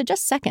drafts to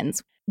just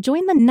seconds.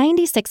 Join the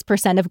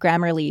 96% of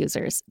Grammarly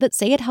users that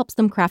say it helps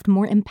them craft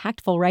more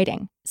impactful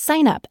writing.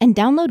 Sign up and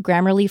download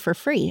Grammarly for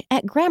free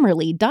at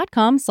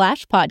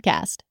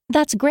Grammarly.com/podcast.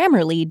 That's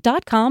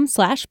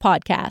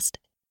Grammarly.com/podcast.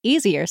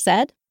 Easier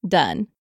said, done.